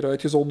kun je hier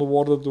uitgezonden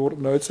worden door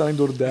een uitzending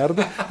door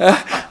derden,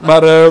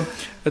 maar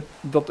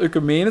dat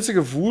ecumenische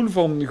gevoel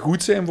van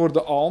goed zijn voor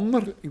de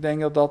ander, ik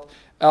denk dat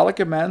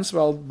elke mens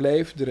wel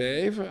blijft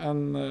drijven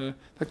en dat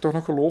ik toch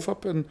nog geloof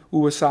heb in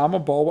hoe we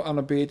samen bouwen aan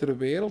een betere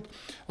wereld.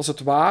 Als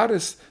het waar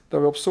is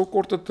dat we op zo'n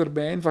korte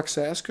termijn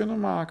vaccins kunnen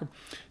maken,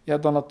 ja,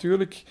 dan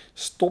natuurlijk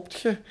stopt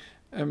je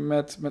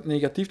met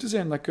negatief te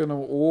zijn. Dan kunnen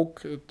we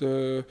ook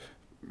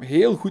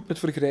heel goed met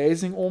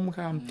vergrijzing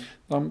omgaan.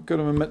 Dan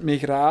kunnen we met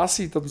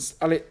migratie...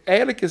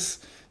 eigenlijk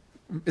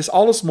is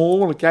alles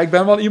mogelijk. Ja, ik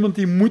ben wel iemand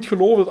die moet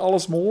geloven dat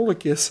alles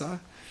mogelijk is. Hè.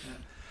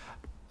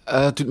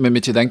 Het doet me een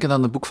beetje denken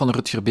aan het boek van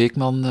Rutger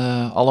Beekman,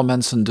 Alle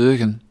mensen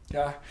deugen.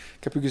 Ja,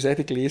 ik heb u gezegd,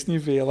 ik lees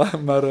niet veel, hè,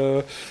 maar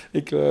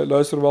ik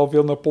luister wel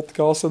veel naar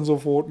podcasts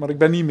enzovoort, maar ik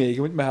ben niet mee, je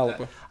moet me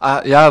helpen.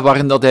 Ja,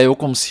 waarin dat hij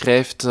ook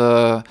omschrijft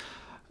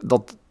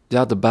dat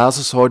de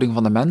basishouding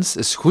van de mens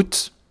is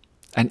goed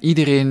en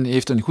iedereen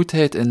heeft een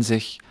goedheid in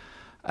zich.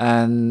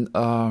 En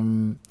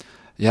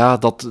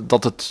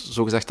dat het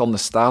zogezegd dan de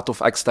staat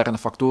of externe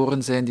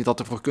factoren zijn die dat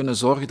ervoor kunnen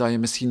zorgen dat je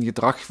misschien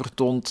gedrag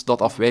vertoont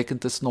dat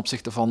afwijkend is ten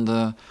opzichte van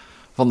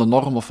de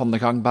norm of van de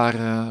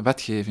gangbare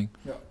wetgeving.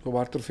 Ja, zo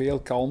waren er veel.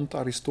 Kant,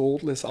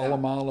 Aristoteles,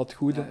 allemaal het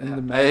goede in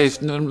de mens.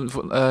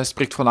 Hij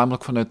spreekt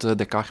voornamelijk vanuit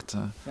Descartes.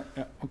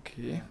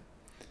 Oké.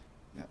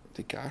 Ja,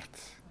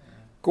 Descartes.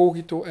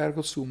 Cogito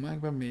ergo sum, hè?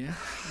 Ik ben mee. Hè?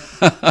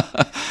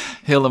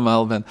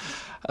 Helemaal, Ben.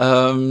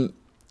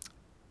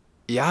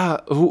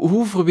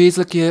 Hoe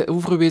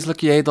verwezenlijk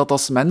jij dat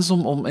als mens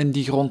om in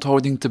die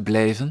grondhouding te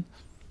blijven?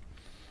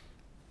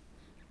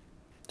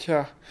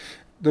 Tja,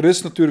 er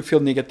is natuurlijk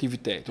veel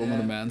negativiteit onder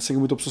de mensen. Je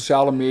moet op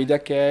sociale media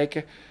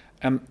kijken.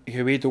 En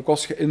je weet ook,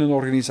 als je in een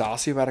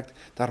organisatie werkt,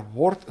 daar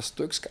wordt een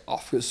stukje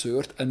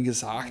afgezeurd en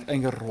gezaagd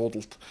en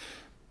geroddeld.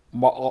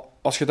 Maar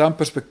als je dat in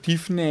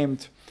perspectief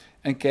neemt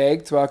en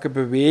kijkt welke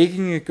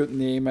bewegingen je kunt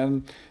nemen.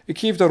 En ik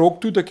geef daar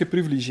ook toe dat ik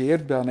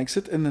geprivilegeerd ben. Ik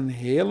zit in een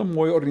hele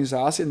mooie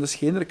organisatie en dat is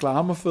geen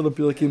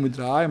reclamefilmpje dat ik hier moet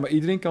draaien, maar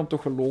iedereen kan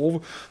toch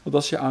geloven dat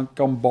als je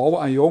kan bouwen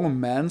aan jonge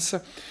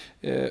mensen,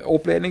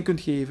 opleiding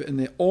kunt geven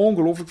in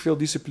ongelooflijk veel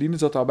disciplines,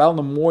 dat wel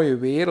een mooie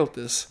wereld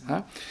is. Hè?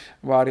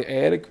 Waar je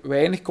eigenlijk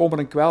weinig kommer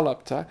en kwel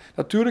hebt. Hè?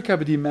 Natuurlijk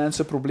hebben die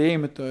mensen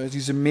problemen thuis,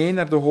 die ze mee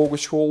naar de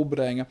hogeschool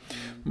brengen.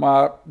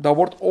 Maar dat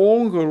wordt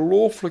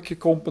ongelooflijk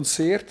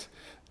gecompenseerd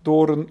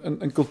door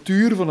een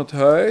cultuur van het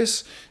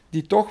huis,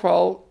 die toch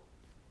wel,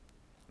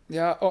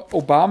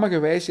 Obama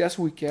gewijs, yes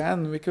we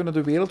can. We kunnen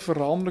de wereld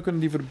veranderen, we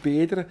kunnen die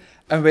verbeteren.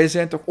 En wij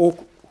zijn toch ook...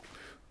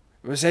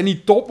 We zijn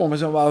niet top, maar we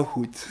zijn wel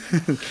goed.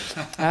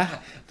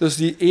 Dus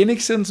die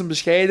enigszins een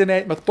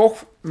bescheidenheid, maar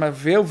toch met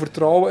veel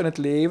vertrouwen in het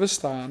leven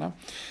staan. Hè.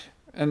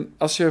 En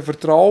als je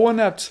vertrouwen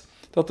hebt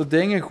dat de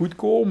dingen goed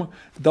komen,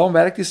 dan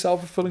werkt die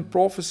self-fulfilling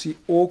prophecy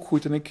ook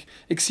goed. En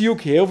ik zie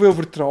ook heel veel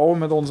vertrouwen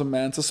met onze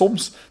mensen.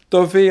 Soms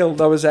te veel,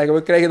 dat we zeggen,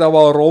 we krijgen dat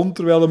wel rond,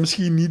 terwijl dat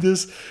misschien niet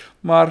is.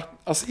 Maar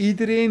als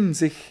iedereen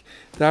zich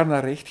daar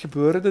naar richt,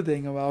 gebeuren de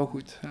dingen wel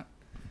goed. Ja.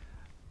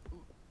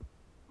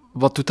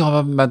 Wat doet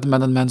dat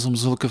met een mens om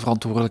zulke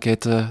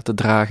verantwoordelijkheid te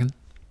dragen?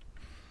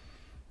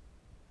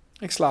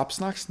 Ik slaap 's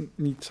nachts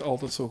niet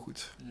altijd zo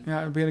goed.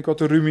 Ja, dan begin ik wat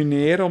te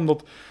rumineren,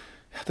 omdat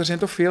er zijn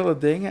toch vele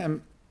dingen.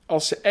 En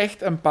als je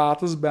echt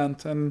empathisch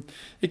bent, en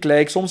ik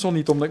lijk soms wel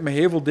niet, omdat ik met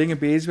heel veel dingen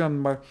bezig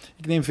ben, maar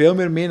ik neem veel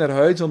meer mee naar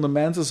huis dan de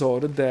mensen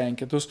zouden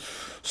denken. Dus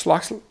 's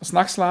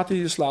nachts laat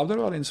je slaap er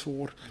wel eens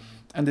voor.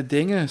 En de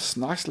dingen 's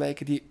nachts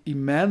lijken die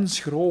immens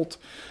groot.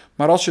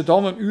 Maar als je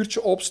dan een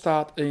uurtje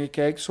opstaat en je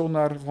kijkt zo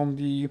naar van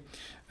die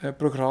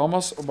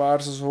programma's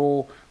waar ze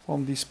zo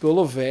van die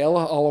spullen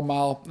veilen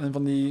allemaal en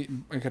van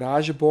die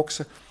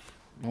garageboxen,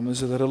 dan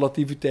is het de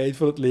relativiteit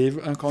van het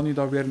leven en kan je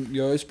dat weer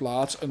juist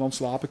plaatsen en dan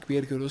slaap ik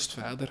weer gerust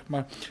verder.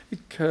 Maar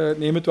ik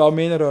neem het wel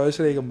mee naar huis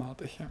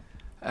regelmatig. Ja.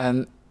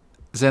 En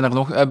zijn er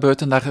nog,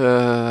 buiten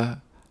naar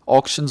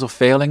auctions of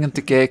veilingen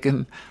te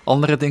kijken,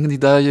 andere dingen die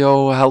daar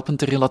jou helpen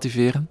te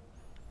relativeren?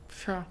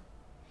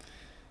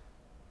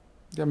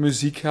 Ja,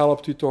 muziek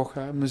helpt u toch.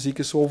 Hè? Muziek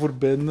is zo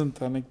verbindend.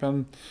 En ik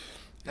ben...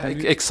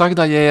 Ik zag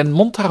dat jij een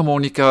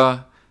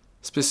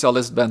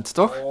mondharmonica-specialist bent,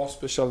 toch? Oh,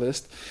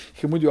 specialist.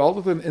 Je moet je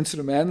altijd een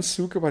instrument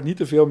zoeken waar niet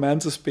te veel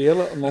mensen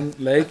spelen en dan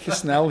lijkt je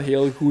snel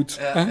heel goed.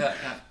 Ja.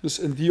 Dus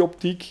in die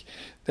optiek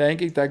denk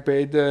ik dat ik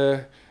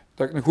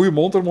dat ik een goede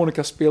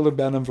mondharmonica-speler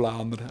ben in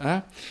Vlaanderen. Hè?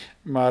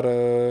 Maar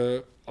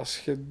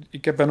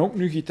ik ben ook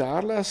nu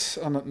gitaarles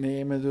aan het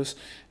nemen, dus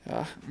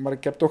ja, maar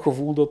ik heb toch het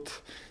gevoel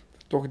dat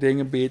toch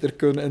dingen beter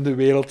kunnen in de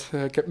wereld.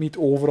 Ik heb niet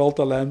overal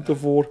talenten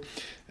voor.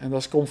 En dat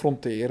is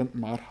confronterend,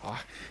 maar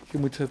je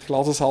moet, het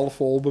glas is half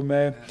vol bij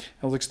mij. En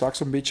als ik straks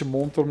een beetje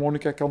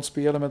mondharmonica kan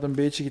spelen met een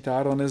beetje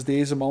gitaar, dan is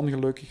deze man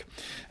gelukkig.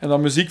 En dat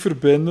muziek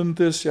verbindend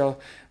is, ja,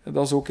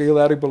 dat is ook heel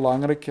erg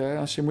belangrijk. Hè.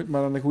 Als je moet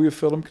maar een goede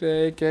film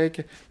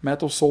kijken,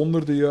 met of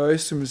zonder de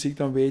juiste muziek,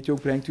 dan weet je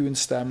ook, brengt u een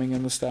stemming.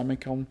 En de stemming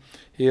kan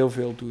heel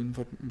veel doen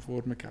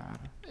voor elkaar.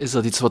 Is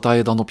dat iets wat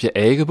je dan op je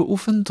eigen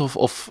beoefent?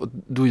 Of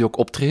doe je ook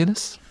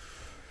optredens?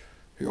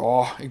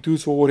 Ja, ik doe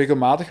zo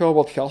regelmatig wel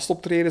wat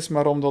gastoptredens,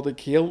 maar omdat ik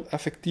heel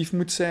effectief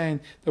moet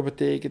zijn, dat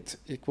betekent,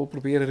 ik wil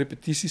proberen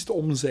repetities te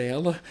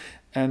omzeilen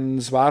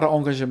en zware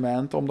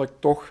engagementen, omdat ik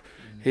toch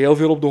heel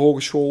veel op de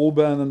hogeschool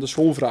ben en de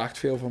school vraagt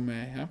veel van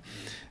mij. Hè.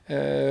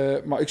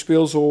 Maar ik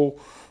speel zo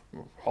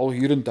al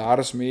hier en daar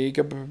eens mee. Ik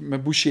heb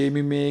met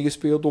Buscemi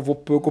meegespeeld, of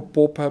op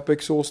Pukkelpop heb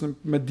ik zo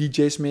met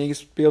DJ's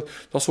meegespeeld.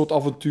 Dat soort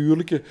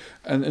avontuurlijke.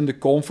 En in de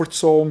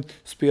comfortzone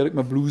speel ik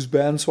met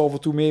bluesbands af en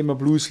toe mee. Met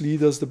Blueslee,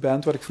 dat is de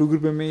band waar ik vroeger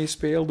bij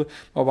meespeelde.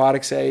 Maar waar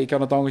ik zei, ik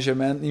kan het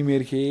engagement niet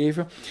meer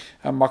geven.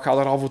 Maar ik ga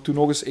er af en toe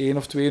nog eens 1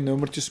 of 2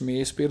 nummertjes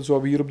meespelen. Zo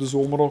hebben we hier op de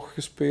zomer nog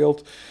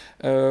gespeeld.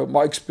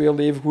 Maar ik speel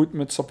even goed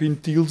met Sabine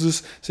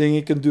Tielses, zing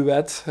ik een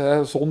duet,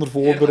 zonder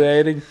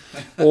voorbereiding.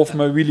 Of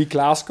met Willy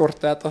Klaas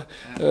kwartetten.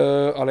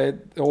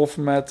 Of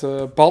met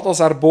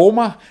Balthazar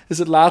Boma is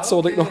het laatste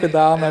wat ik nog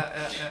gedaan heb.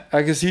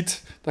 En je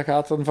ziet, dat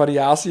gaat een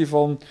variatie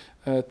van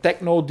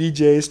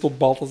techno-dj's tot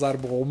Balthazar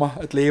Boma.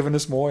 Het leven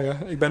is mooi.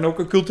 Hè? Ik ben ook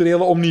een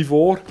culturele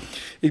omnivoor.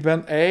 Ik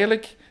ben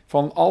eigenlijk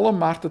van alle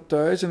markten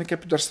thuis. En ik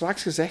heb daar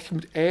straks gezegd, je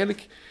moet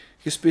eigenlijk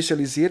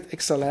gespecialiseerd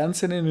excellent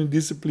zijn in een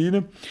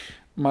discipline.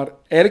 Maar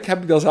eigenlijk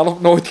heb ik dat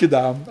zelf nooit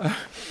gedaan.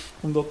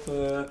 Omdat,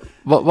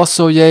 Wat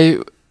zou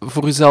jij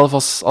voor jezelf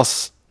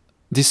als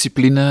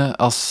discipline,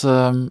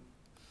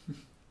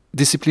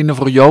 discipline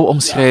voor jou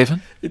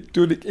omschrijven?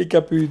 Ja, ik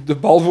heb u de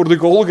bal voor de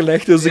goal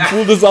gelegd, dus ik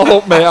voelde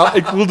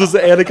ze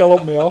eigenlijk al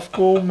op mij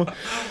afkomen.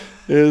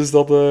 Is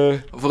dat,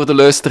 Voor de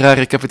luisteraar,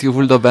 ik heb het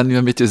gevoel dat Ben nu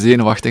een beetje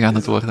zenuwachtig aan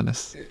het worden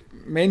is.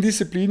 Mijn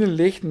discipline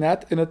ligt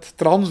net in het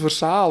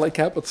transversale. Ik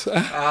heb het.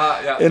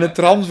 In het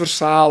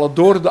transversale.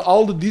 Door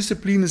al de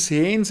disciplines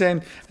heen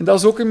zijn. En dat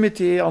is ook een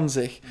métier aan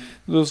zich.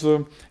 Dus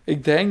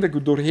ik denk dat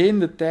ik doorheen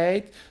de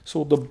tijd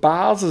zo de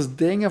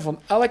basisdingen van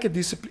elke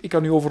discipline... Ik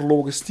kan nu over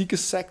logistieke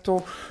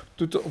sector,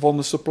 van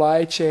de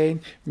supply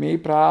chain,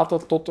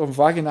 meepraten, tot een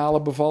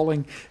vaginale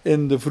bevalling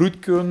in de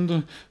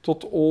vroedkunde,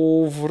 tot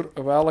over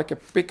welke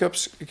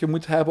pick-ups je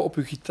moet hebben op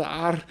je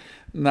gitaar,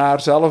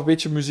 naar zelf een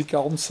beetje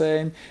muzikant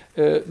zijn,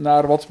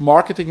 naar wat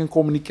marketing en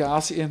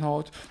communicatie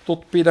inhoudt,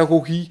 tot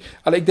pedagogie.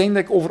 Ik denk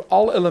dat ik over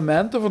alle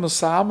elementen van de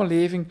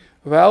samenleving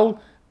wel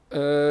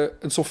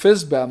een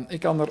sofist ben. Ik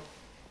kan er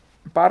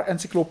een paar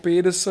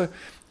encyclopedische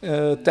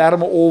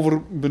termen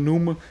over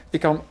benoemen. Ik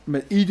kan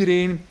met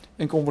iedereen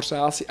in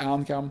conversatie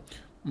aangaan.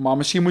 Maar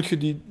misschien moet je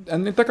die...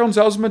 En dat kan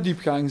zelfs met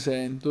diepgang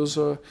zijn. Dus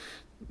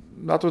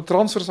laten we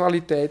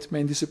transversaliteit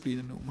mijn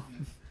discipline noemen.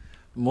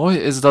 Mooi.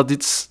 Is dat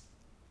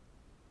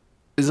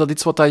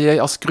iets wat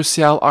jij als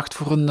cruciaal acht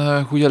voor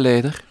een goede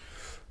leider?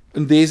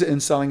 In deze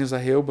instelling is dat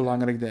heel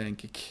belangrijk,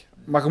 denk ik.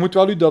 Maar je moet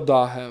wel je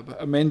dada hebben.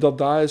 En mijn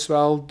dada is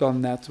wel dat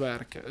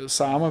netwerken.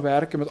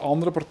 Samenwerken met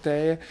andere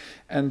partijen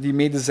en die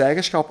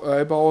medezeggenschap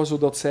uitbouwen,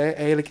 zodat zij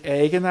eigenlijk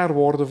eigenaar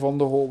worden van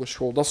de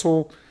hogeschool. Dat is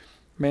zo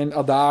mijn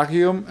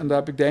adagium en dat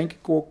heb ik denk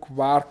ik ook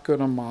waar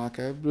kunnen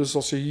maken. Dus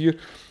als je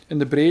hier in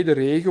de brede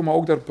regio, maar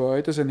ook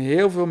daarbuiten, zijn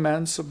heel veel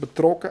mensen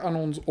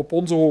betrokken op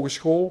onze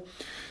hogeschool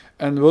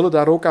en willen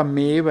daar ook aan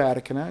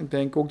meewerken. Hè. Ik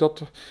denk ook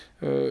dat...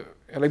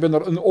 ik ben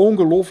daar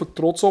ongelooflijk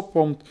trots op,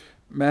 want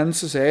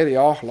mensen zeiden,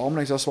 ja,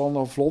 Lambrechts, dat is wel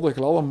een vlotte,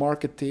 gladde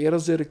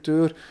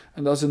marketeersdirecteur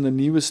en dat is in de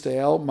nieuwe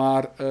stijl,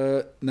 maar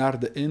naar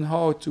de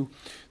inhoud toe.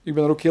 Ik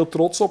ben er ook heel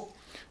trots op.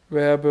 We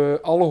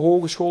hebben alle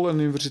hogescholen en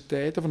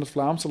universiteiten van het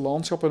Vlaamse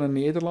landschap en in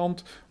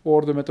Nederland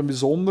worden met een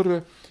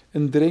bijzondere,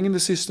 indringende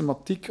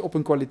systematiek op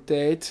een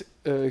kwaliteit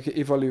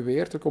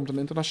geëvalueerd. Er komt een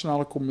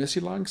internationale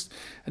commissie langs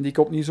en die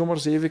komt niet zomaar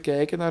eens even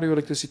kijken naar uw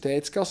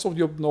elektriciteitskast of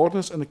die op orde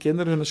is en de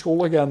kinderen hun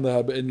schoolagenda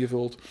hebben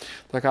ingevuld.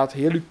 Dat gaat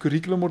heel uw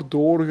curriculum wordt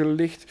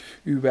doorgelicht,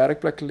 uw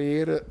werkplek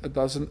leren.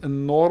 Dat is een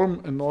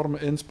enorme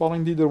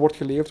inspanning die er wordt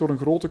geleverd door een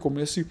grote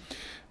commissie.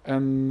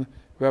 En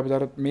we hebben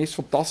daar het meest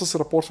fantastische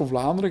rapport van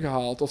Vlaanderen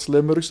gehaald. Als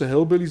Limburgse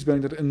Hillbillies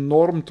ben ik er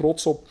enorm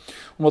trots op.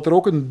 Omdat er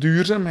ook een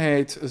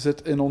duurzaamheid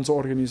zit in onze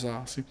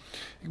organisatie.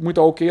 Ik moet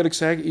dat ook eerlijk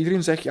zeggen.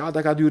 Iedereen zegt, ja,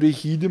 dat gaat u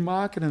rigide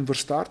maken en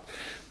verstart.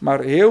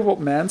 Maar heel veel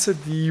mensen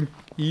die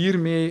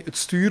hiermee het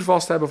stuur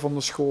vast hebben van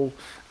de school.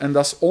 En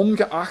dat is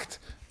ongeacht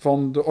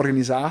van de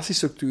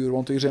organisatiestructuur.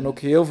 Want er zijn ook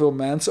heel veel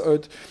mensen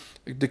uit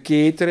de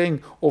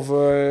catering of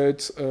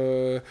uit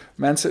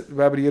mensen...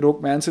 We hebben hier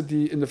ook mensen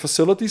die in de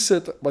facilities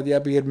zitten, maar die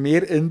hebben hier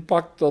meer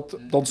impact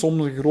dan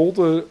sommige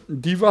grote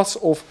divas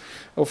of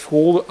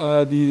gewoon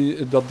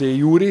die dat de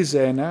jure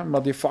zijn. Hè.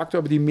 Maar de facto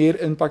hebben die meer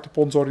impact op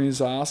onze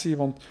organisatie,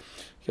 want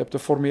Je hebt de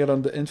formele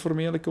en de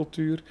informele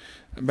cultuur.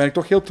 Dan ben ik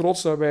toch heel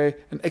trots dat wij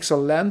een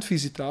excellent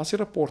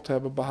visitatierapport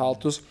hebben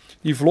behaald. Dus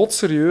die vlot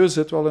serieus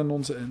zit wel in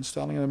onze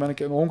instellingen. Daar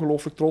ben ik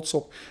ongelooflijk trots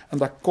op. En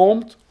dat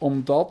komt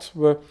omdat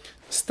we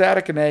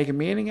sterk een eigen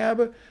mening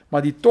hebben,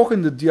 maar die toch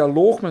in de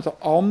dialoog met de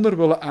ander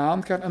willen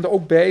aangaan en dat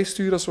ook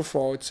bijsturen als we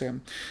fout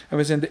zijn. En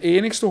we zijn de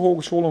enigste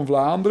hogeschool in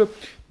Vlaanderen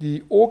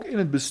die ook in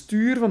het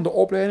bestuur van de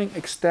opleiding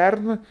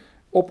externe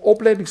op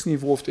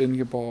opleidingsniveau heeft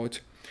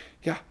ingebouwd.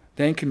 Ja,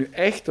 denk je nu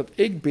echt dat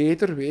ik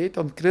beter weet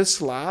dan Chris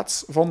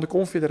Laats van de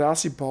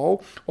Confederatie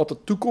Bouw wat de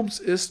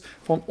toekomst is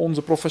van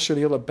onze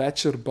professionele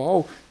bachelor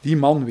bouw? Die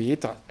man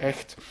weet dat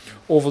echt.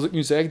 Of als ik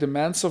nu zeg, de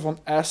mensen van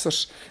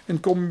Essers, in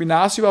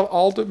combinatie wel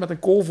altijd met een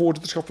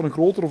co-voorzitterschap van een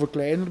groter of een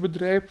kleiner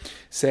bedrijf,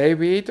 zij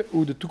weten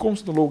hoe de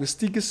toekomst van de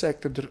logistieke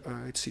sector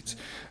eruit ziet.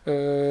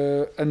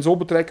 En zo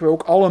betrekken wij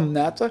ook alle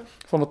netten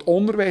van het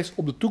onderwijs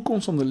op de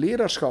toekomst van de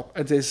leraarschap.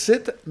 En zij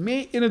zitten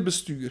mee in het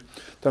bestuur.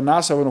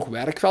 Daarnaast hebben we nog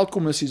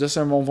werkveldcommissies, dat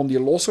zijn van die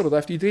losseren, dat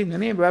heeft iedereen.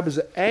 Nee, we hebben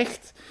ze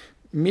echt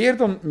meer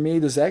dan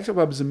medezeggenschap, we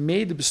hebben ze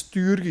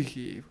medebestuur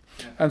gegeven.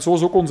 En zo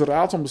is ook onze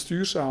raad van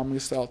bestuur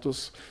samengesteld.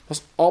 Dus dat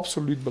is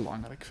absoluut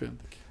belangrijk, vind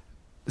ik.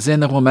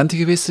 Zijn er momenten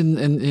geweest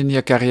in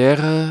je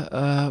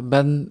carrière,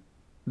 Ben,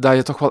 dat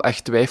je toch wel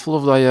echt twijfelde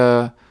of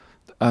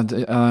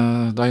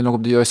dat je nog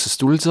op de juiste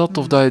stoel zat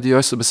of dat je de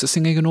juiste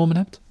beslissingen genomen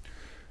hebt?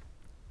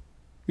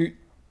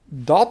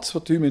 Dat,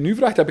 wat u me nu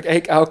vraagt, heb ik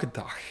eigenlijk elke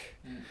dag.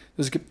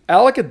 Dus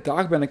elke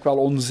dag ben ik wel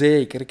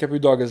onzeker. Ik heb u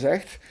dat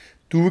gezegd,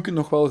 doe ik het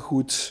nog wel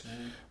goed?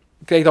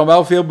 Ik krijg dan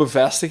wel veel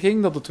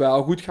bevestiging dat het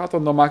wel goed gaat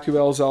en dan maakt u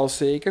wel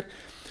zelfzeker.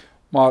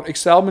 Maar ik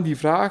stel me die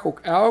vraag ook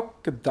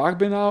elke dag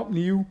bijna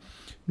opnieuw.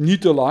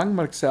 Niet te lang,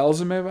 maar ik stel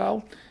ze mij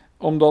wel.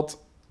 Omdat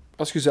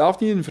als je jezelf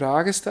niet in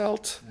vragen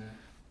stelt,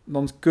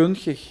 dan kun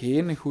je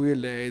geen goede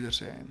leider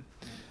zijn.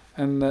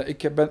 En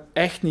ik ben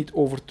echt niet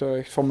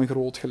overtuigd van mijn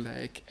groot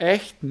gelijk.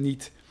 Echt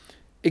niet.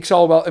 Ik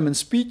zal wel in mijn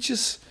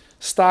speeches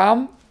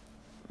staan.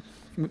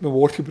 Ik moet mijn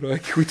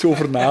woordgebruik goed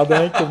over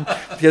nadenken.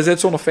 Jij bent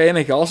zo'n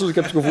fijne gast, dus ik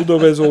heb het gevoel dat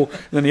wij zo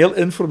in een heel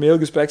informeel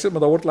gesprek zitten,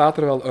 maar dat wordt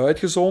later wel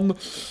uitgezonden.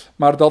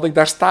 Maar dat ik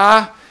daar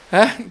sta,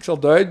 ik zal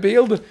het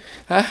uitbeelden,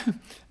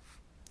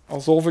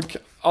 alsof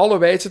ik alle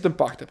wijsheid in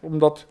pacht heb.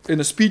 Omdat in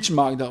een speech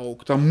mag dat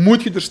ook. Dan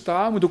moet je er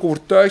staan, moet ook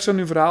overtuigd zijn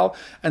van je verhaal.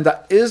 En dat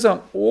is dan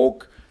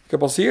ook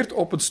gebaseerd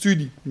op een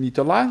studie. Niet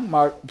te lang,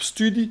 maar op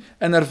studie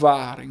en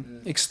ervaring.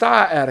 Ik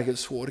sta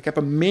ergens voor. Ik heb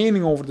een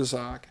mening over de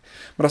zaken.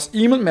 Maar als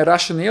iemand mij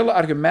rationele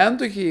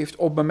argumenten geeft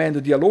of bij mij in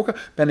de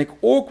dialoog, ben ik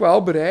ook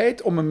wel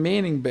bereid om een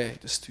mening bij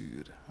te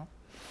sturen.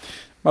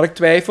 Maar ik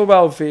twijfel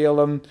wel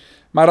veel.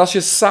 Maar als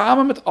je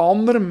samen met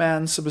andere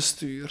mensen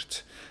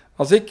bestuurt,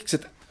 ik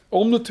zit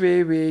om de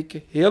 2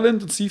 weken heel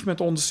intensief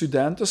met onze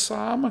studenten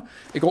samen.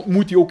 Ik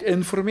ontmoet die ook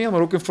informeel,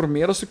 maar ook in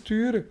formele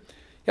structuren.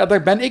 Ja,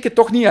 daar ben ik het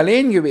toch niet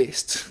alleen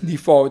geweest die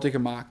fouten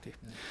gemaakt heeft.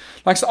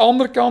 Langs de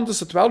andere kant is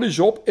het wel je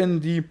job in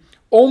die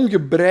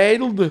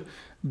ongebreidelde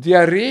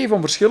diarree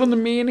van verschillende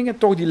meningen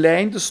toch die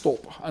lijn te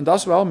stoppen. En dat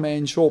is wel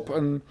mijn job.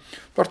 En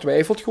daar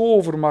twijfelt je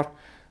over, maar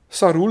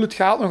Saroel, het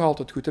gaat nog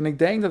altijd goed. En ik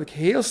denk dat ik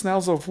heel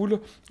snel zal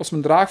voelen als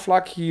mijn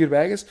draagvlak hier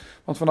weg is.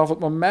 Want vanaf het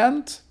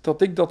moment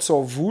dat ik dat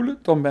zou voelen,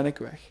 dan ben ik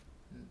weg.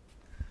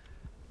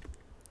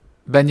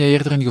 Ben je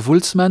eerder een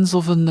gevoelsmens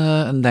of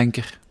een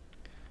denker?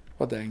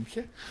 Wat denk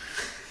je?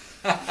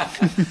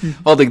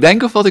 Wat ik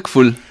denk of wat ik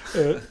voel?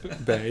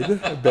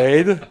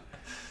 Beide.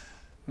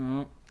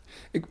 Ja.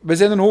 Wij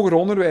zijn een hoger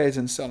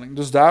onderwijsinstelling,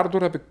 dus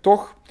daardoor heb ik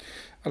toch,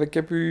 en ik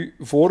heb u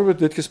voor we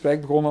dit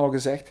gesprek begonnen al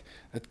gezegd,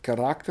 het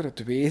karakter,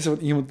 het wezen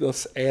van iemand, dat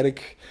is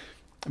eigenlijk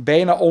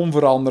bijna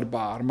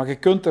onveranderbaar. Maar je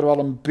kunt er wel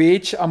een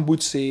beetje aan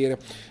boetseren.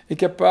 Ik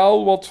heb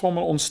wel wat van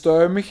mijn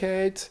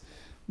onstuimigheid,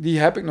 die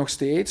heb ik nog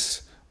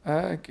steeds.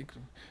 Je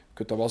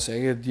kunt dat wel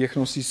zeggen,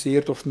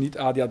 gediagnosticeerd of niet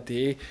ADHD.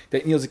 Ik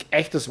denk niet als ik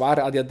echt een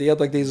zware ADHD had,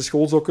 dat ik deze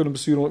school zou kunnen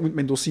besturen, want ik moet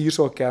mijn dossiers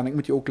wel kennen. Ik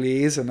moet die ook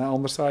lezen,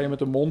 anders sta je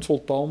met een mond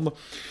vol tanden.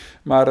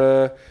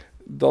 Maar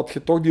dat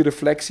je toch die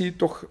reflectie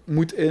toch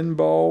moet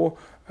inbouwen.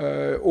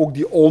 Ook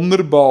die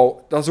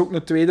onderbouw, dat is ook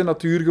een tweede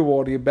natuur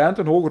geworden. Je bent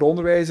een hoger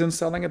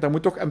onderwijsinstellingen, dat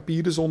moet toch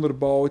empirisch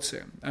onderbouwd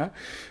zijn. Hè?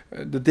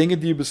 De dingen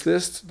die je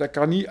beslist, dat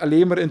kan niet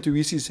alleen maar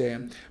intuïtie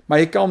zijn. Maar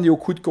je kan die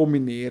ook goed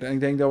combineren. En ik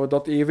denk dat we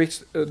dat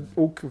evenwicht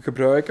ook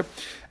gebruiken.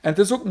 En het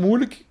is ook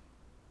moeilijk.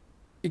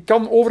 Ik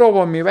kan overal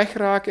wat mee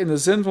wegraken in de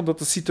zin van dat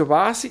de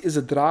situatie is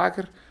de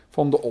drager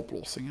van de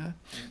oplossing. Hè.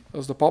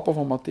 Dat is de papa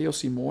van Matteo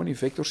Simoni,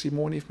 Victor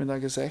Simoni heeft me dat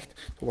gezegd,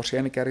 dat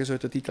waarschijnlijk ergens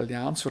uit het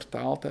Italiaans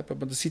vertaald hebben.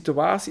 Maar de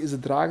situatie is de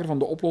drager van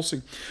de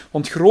oplossing.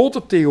 Want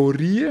grote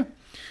theorieën,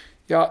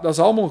 ja, dat is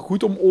allemaal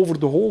goed om over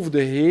de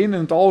hoofden heen in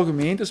het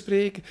algemeen te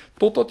spreken,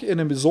 totdat je in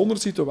een bijzondere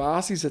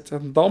situatie zit.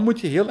 En dan moet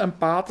je heel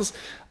empathisch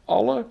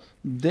alle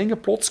dingen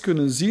plots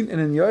kunnen zien in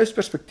een juist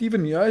perspectief, in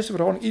een juiste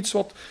verhouding. Iets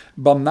wat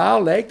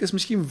banaal lijkt, is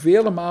misschien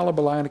vele malen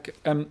belangrijk.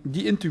 En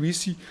die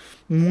intuïtie,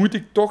 moet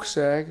ik toch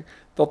zeggen,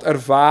 dat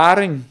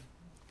ervaring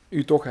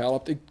u toch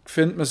helpt. Ik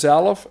vind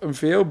mezelf een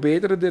veel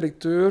betere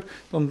directeur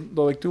dan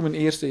dat ik toen mijn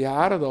eerste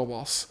jaren dat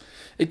was.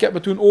 Ik heb me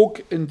toen ook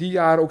in die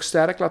jaren ook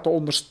sterk laten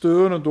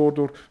ondersteunen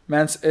door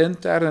mensen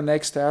intern en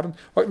extern,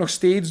 wat ik nog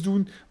steeds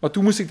doe, maar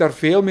toen moest ik daar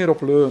veel meer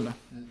op leunen.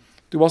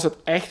 Toen was het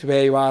echt,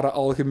 wij waren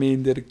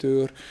algemeen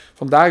directeur.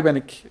 Vandaag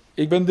ben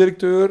ik ben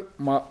directeur,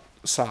 maar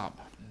samen.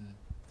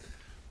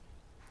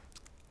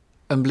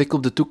 Een blik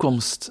op de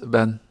toekomst,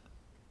 Ben.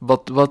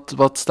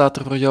 Wat staat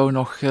er voor jou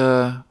nog,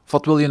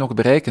 wat wil je nog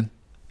bereiken?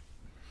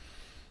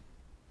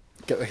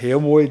 Ik heb heel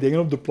mooie dingen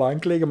op de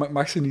plank liggen, maar ik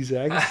mag ze niet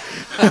zeggen.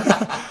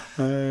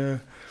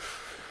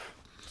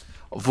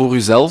 Voor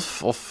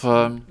uzelf? Of,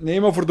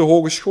 Nee, maar voor de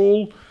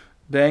hogeschool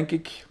denk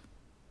ik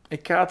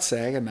ga het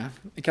zeggen. Hè.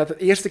 Ik ga het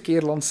de eerste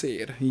keer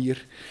lanceren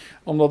hier.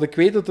 Omdat ik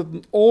weet dat het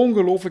een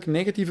ongelooflijk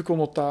negatieve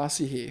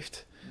connotatie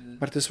heeft.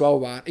 Maar het is wel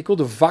waar. Ik wil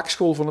de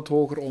vakschool van het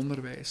hoger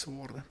onderwijs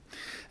worden.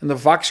 En de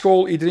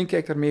vakschool, iedereen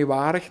kijkt er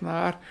meewarig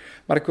naar.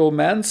 Maar ik wil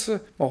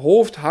mensen met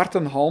hoofd, hart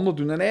en handen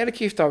doen. En eigenlijk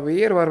geeft dat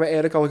weer waar we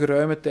eigenlijk al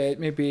geruime tijd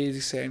mee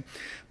bezig zijn.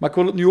 Maar ik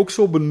wil het nu ook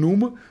zo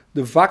benoemen,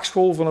 de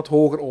vakschool van het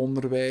hoger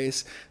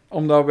onderwijs.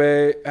 Omdat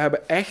wij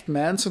hebben echt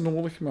mensen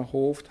nodig met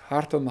hoofd,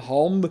 hart en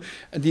handen.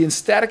 En die een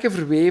sterke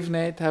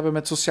verwevenheid hebben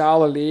met het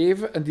sociale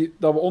leven. En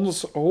dat we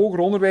onze hoger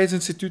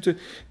onderwijsinstituten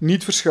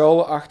niet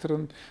verschuilen achter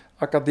een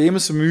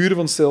academische muren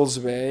van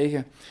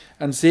stilzwijgen.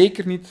 En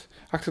zeker niet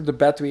achter de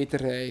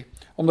bedweterij.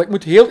 Omdat ik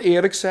moet heel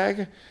eerlijk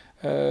zeggen,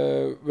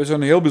 we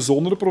zijn een heel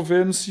bijzondere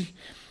provincie,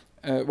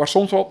 waar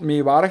soms wat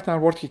meewarig naar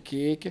wordt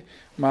gekeken,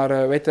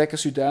 maar wij trekken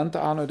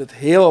studenten aan uit het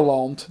hele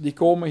land. Die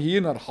komen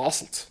hier naar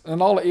Hasselt. En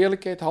in alle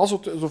eerlijkheid,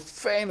 Hasselt is een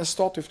fijne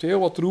stad, heeft heel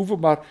wat troeven,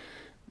 maar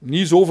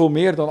niet zoveel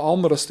meer dan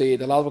andere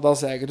steden, laten we dat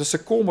zeggen. Dus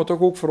ze komen toch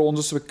ook voor ons,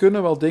 dus we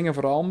kunnen wel dingen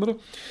veranderen.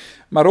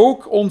 Maar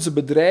ook onze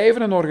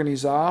bedrijven en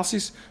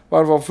organisaties,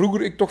 waarvan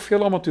vroeger ik toch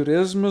veel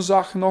amateurisme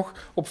zag nog,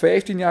 op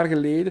 15 jaar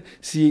geleden,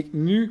 zie ik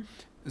nu,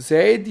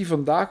 zij die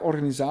vandaag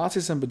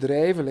organisaties en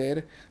bedrijven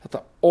leiden,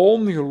 dat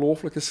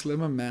ongelooflijke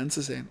slimme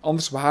mensen zijn.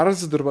 Anders waren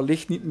ze er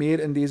wellicht niet meer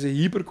in deze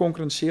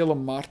hyperconcurrentiële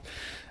markt.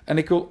 En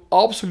ik wil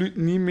absoluut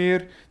niet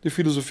meer de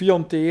filosofie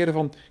hanteren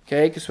van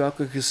kijk eens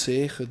welke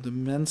gezegende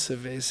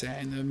mensen wij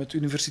zijn, met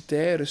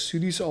universitaire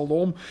studies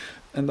alom.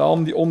 En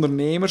dan die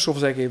ondernemers, of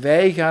zeggen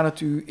wij gaan het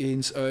u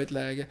eens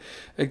uitleggen.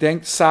 Ik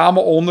denk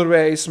samen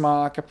onderwijs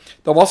maken.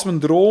 Dat was mijn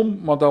droom,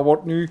 maar dat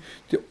wordt nu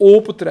de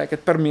opentrekken,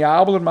 het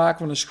permeabeler maken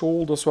van een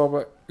school. Dat is wat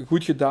we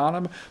goed gedaan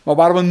hebben. Maar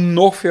waar we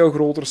nog veel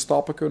grotere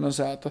stappen kunnen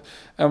zetten.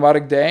 En waar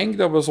ik denk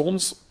dat we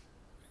soms,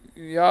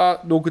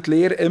 ja, ook het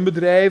leren in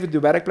bedrijven, de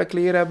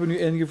werkplekleren hebben we nu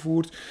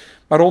ingevoerd.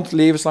 Maar rond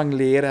levenslang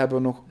leren hebben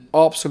we nog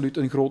absoluut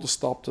een grote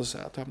stap te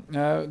zetten.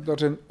 Er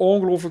zijn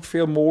ongelooflijk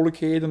veel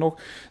mogelijkheden nog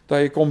dat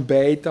je kon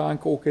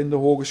bijtanken, ook in de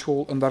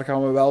hogeschool. En daar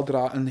gaan we wel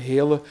een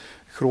hele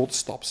grote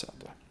stap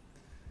zetten.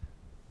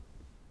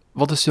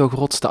 Wat is jouw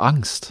grootste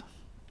angst?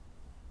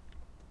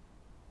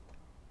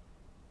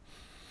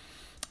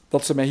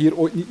 Dat ze mij hier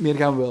ooit niet meer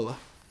gaan willen.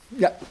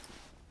 Ja,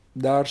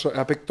 daar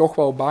heb ik toch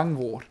wel bang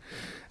voor.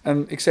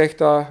 En ik zeg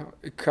dat,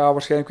 ik ga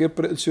waarschijnlijk weer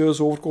pretentieus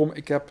overkomen.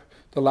 Ik heb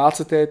de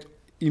laatste tijd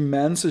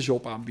immense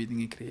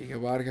jobaanbiedingen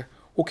gekregen, waar je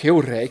ook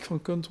heel rijk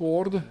van kunt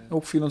worden,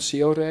 ook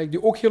financieel rijk,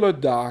 die ook heel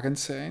uitdagend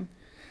zijn.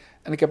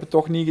 En ik heb het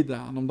toch niet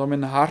gedaan, omdat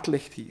mijn hart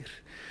ligt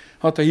hier.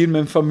 Want hier,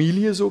 mijn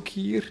familie is ook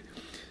hier.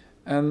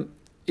 En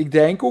ik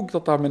denk ook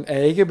dat dat mijn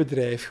eigen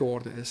bedrijf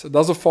geworden is.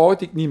 Dat is een fout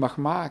die ik niet mag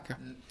maken.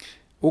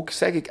 Ook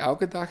zeg ik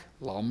elke dag,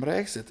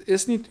 Lambrechts, het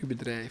is niet uw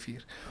bedrijf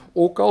hier.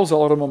 Ook al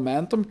zal er een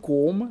momentum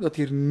komen dat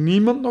hier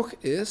niemand nog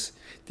is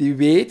die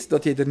weet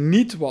dat je er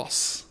niet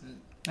was.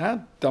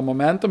 Ja, dat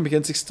momentum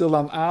begint zich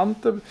stilaan aan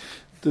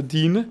te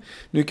dienen.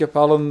 Nu, ik heb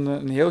wel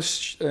een heel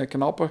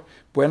knappe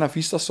Buena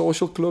Vista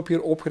Social Club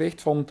hier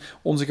opgericht van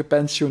onze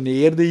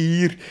gepensioneerden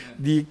hier,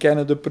 die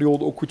kennen de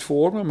periode ook goed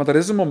voor me. Maar er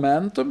is een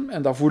momentum,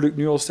 en dat voel ik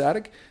nu al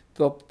sterk,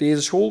 dat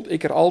deze school,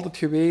 ik er altijd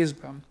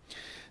geweest ben.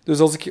 Dus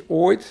als ik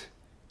ooit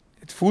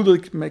het voel dat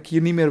ik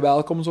hier niet meer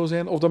welkom zou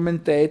zijn, of dat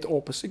mijn tijd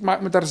op is. Ik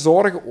maak me daar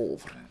zorgen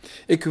over.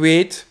 Ik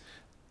weet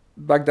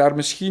dat ik daar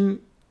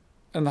misschien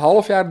een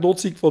half jaar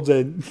doodziek van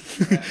zijn.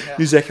 Ja.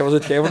 Nu zeg je, was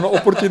het jij voor een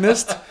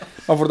opportunist?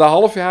 Maar voor dat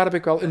half jaar heb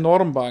ik wel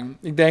enorm bang.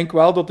 Ik denk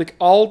wel dat ik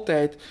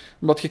altijd,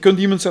 omdat je kunt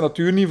iemand zijn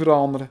natuur niet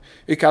veranderen.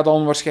 Ik ga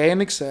dan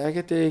waarschijnlijk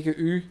zeggen tegen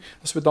u,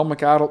 als we dan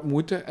elkaar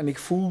ontmoeten en ik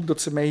voel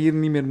dat ze mij hier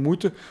niet meer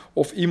moeten,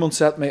 of iemand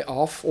zet mij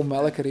af, om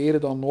welke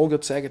reden dan ook,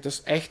 dat zeggen, het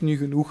is echt nu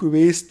genoeg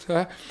geweest,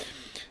 hè,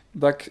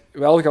 dat ik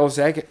wel ga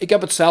zeggen, ik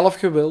heb het zelf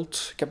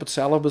gewild, ik heb het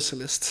zelf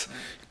beslist.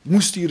 Ik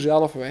moest hier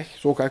zelf weg,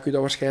 zo ga ik u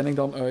dat waarschijnlijk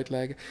dan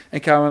uitleggen. En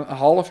ik ga me een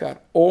half jaar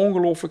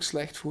ongelooflijk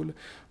slecht voelen,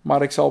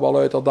 maar ik zal wel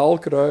uit dat dal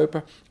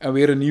kruipen en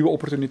weer een nieuwe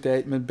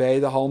opportuniteit met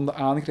beide handen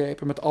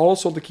aangrijpen, met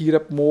alles wat ik hier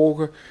heb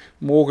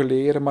mogen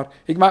leren. Maar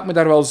ik maak me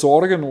daar wel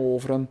zorgen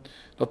over. En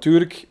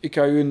natuurlijk, ik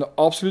ga u in de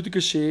absolute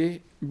cliché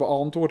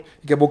beantwoorden.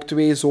 Ik heb ook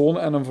 2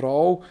 zonen en een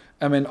vrouw.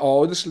 En mijn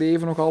ouders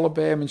leven nog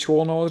allebei. Mijn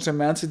schoonouders en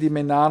mensen die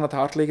mij na aan het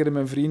hart liggen en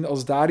mijn vrienden.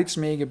 Als daar iets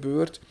mee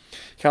gebeurt,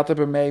 gaat het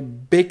bij mij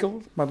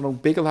bikkel, maar dan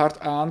ook bikkelhard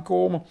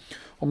aankomen.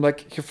 Omdat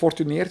ik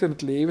gefortuneerd in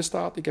het leven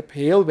sta. Ik heb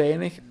heel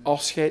weinig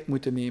afscheid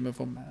moeten nemen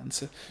van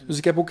mensen. Dus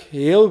ik heb ook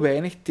heel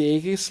weinig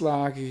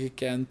tegenslagen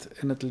gekend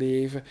in het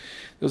leven.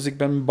 Dus ik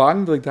ben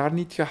bang dat ik daar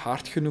niet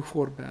hard genoeg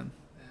voor ben.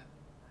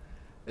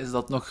 Is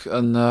dat nog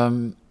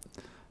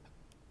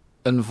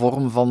een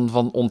vorm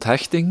van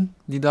onthechting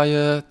die dat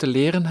je te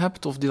leren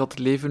hebt, of die dat het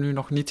leven nu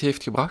nog niet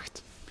heeft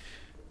gebracht?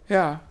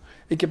 Ja,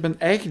 ik ben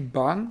echt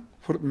bang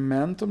voor het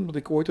momentum dat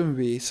ik ooit een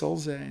wees zal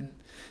zijn.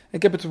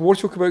 Ik heb het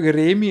woordje ook gebruikt,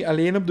 Remy,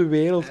 alleen op de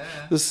wereld.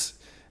 Dus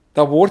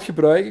dat woord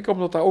gebruik ik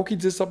omdat dat ook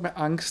iets is dat mij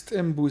angst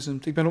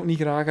inboezemt. Ik ben ook niet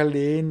graag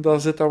alleen,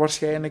 dat zit daar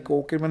waarschijnlijk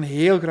ook. Ik ben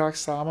heel graag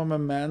samen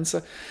met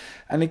mensen.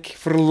 En ik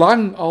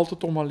verlang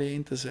altijd om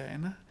alleen te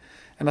zijn. Hè.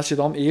 En als je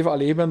dan even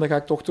alleen bent, dan ga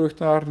ik toch terug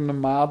naar een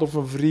maat of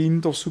een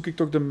vriend, of zoek ik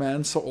toch de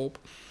mensen op.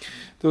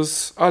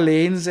 Dus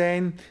alleen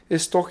zijn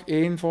is toch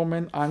een van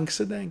mijn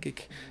angsten, denk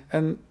ik.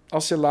 En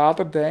als je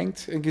later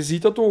denkt, en je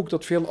ziet dat ook,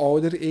 dat veel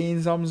ouderen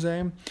eenzaam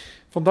zijn,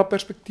 van dat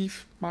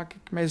perspectief maak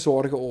ik mij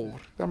zorgen over.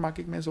 Daar maak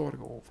ik mij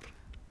zorgen over.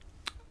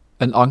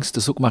 Een angst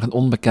is ook maar een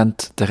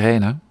onbekend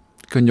terrein, hè?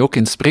 Kun je ook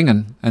in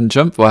springen en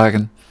jump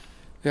wagen.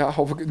 Ja,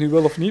 of ik het nu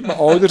wil of niet, maar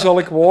ouder zal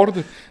ik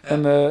worden.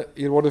 En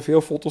hier worden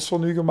veel foto's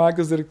van u gemaakt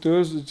als directeur,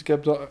 dus ik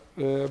heb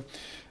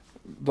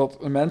dat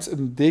een mens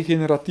een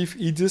degeneratief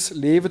iets is,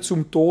 levend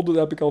zum tode,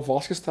 dat heb ik al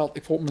vastgesteld.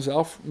 Ik vond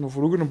mezelf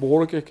vroeger een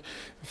behoorlijk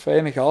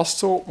fijne gast,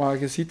 zo, maar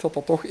je ziet dat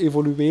dat toch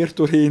evolueert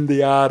doorheen de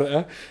jaren.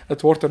 Hè.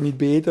 Het wordt er niet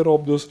beter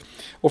op, dus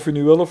of je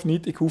nu wil of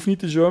niet, ik hoef niet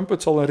te jumpen,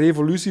 het zal een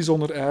revolutie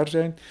zonder R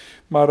zijn,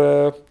 maar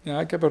ja,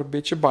 ik heb er een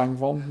beetje bang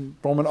van.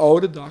 Van mijn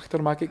oude dag,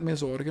 daar maak ik me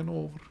zorgen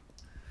over.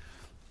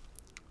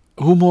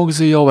 Hoe mogen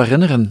ze jou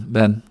herinneren,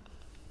 Ben?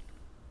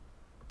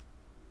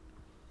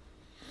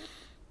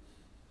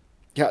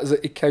 Ja,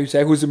 ik ga u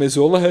zeggen hoe ze mij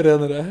zullen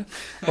herinneren. Hè.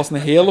 Als een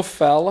hele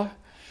felle,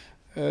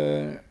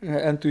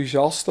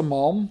 enthousiaste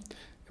man.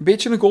 Een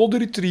beetje een golden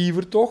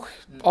retriever, toch?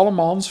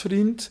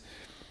 Allemansvriend.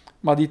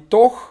 Maar die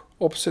toch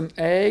op zijn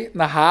eigen... Een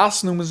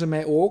haas noemen ze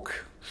mij ook.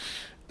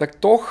 Dat ik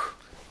toch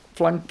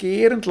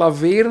flankerend,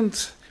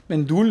 laverend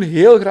mijn doel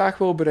heel graag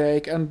wil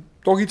bereiken. En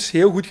toch iets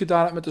heel goed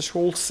gedaan heb met de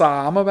school,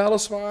 samen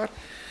weliswaar.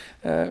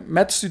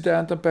 Met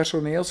studenten en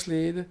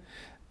personeelsleden.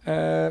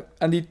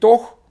 En die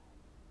toch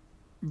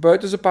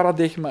buiten zijn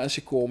paradigma is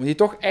gekomen. Die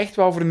toch echt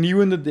wel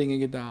vernieuwende dingen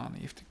gedaan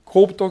heeft. Ik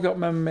hoop toch dat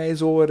men mij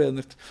zo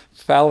herinnert.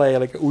 Fel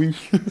eigenlijk. Oei.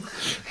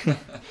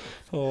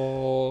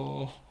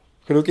 Oh.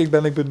 Gelukkig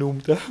ben ik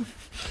benoemd, hè.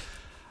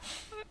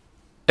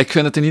 Ik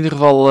vind het in ieder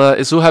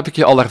geval... zo heb ik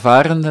je al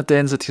ervaren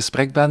tijdens het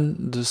gesprek, Ben.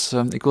 Dus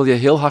ik wil je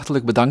heel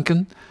hartelijk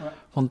bedanken. Ja.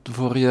 Want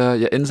voor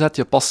je inzet,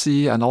 je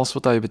passie en alles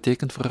wat dat je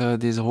betekent voor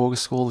deze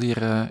hogeschool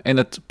hier in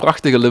het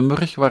prachtige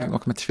Limburg, waar ik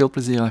nog met veel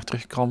plezier naar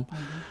terugkom.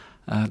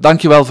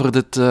 Dank je wel voor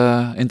dit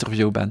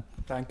interview, Ben.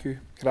 Dank u.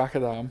 Graag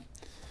gedaan.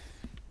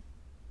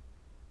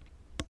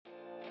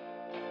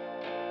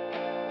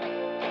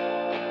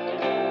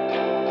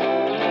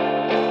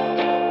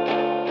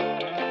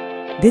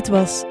 Dit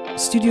was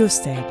Studio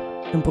Stijn,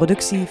 een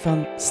productie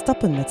van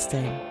Stappen met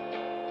Stijn.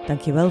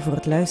 Dank je wel voor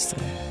het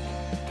luisteren.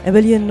 En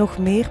wil je nog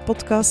meer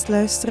podcast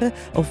luisteren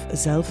of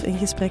zelf in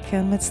gesprek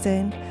gaan met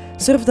Stijn?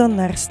 Surf dan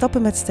naar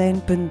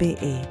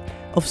stappenmetstijn.be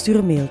of stuur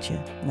een mailtje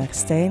naar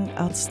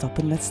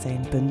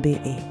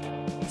stijn@stappenmetstijn.be.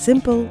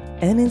 Simpel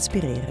en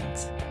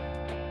inspirerend.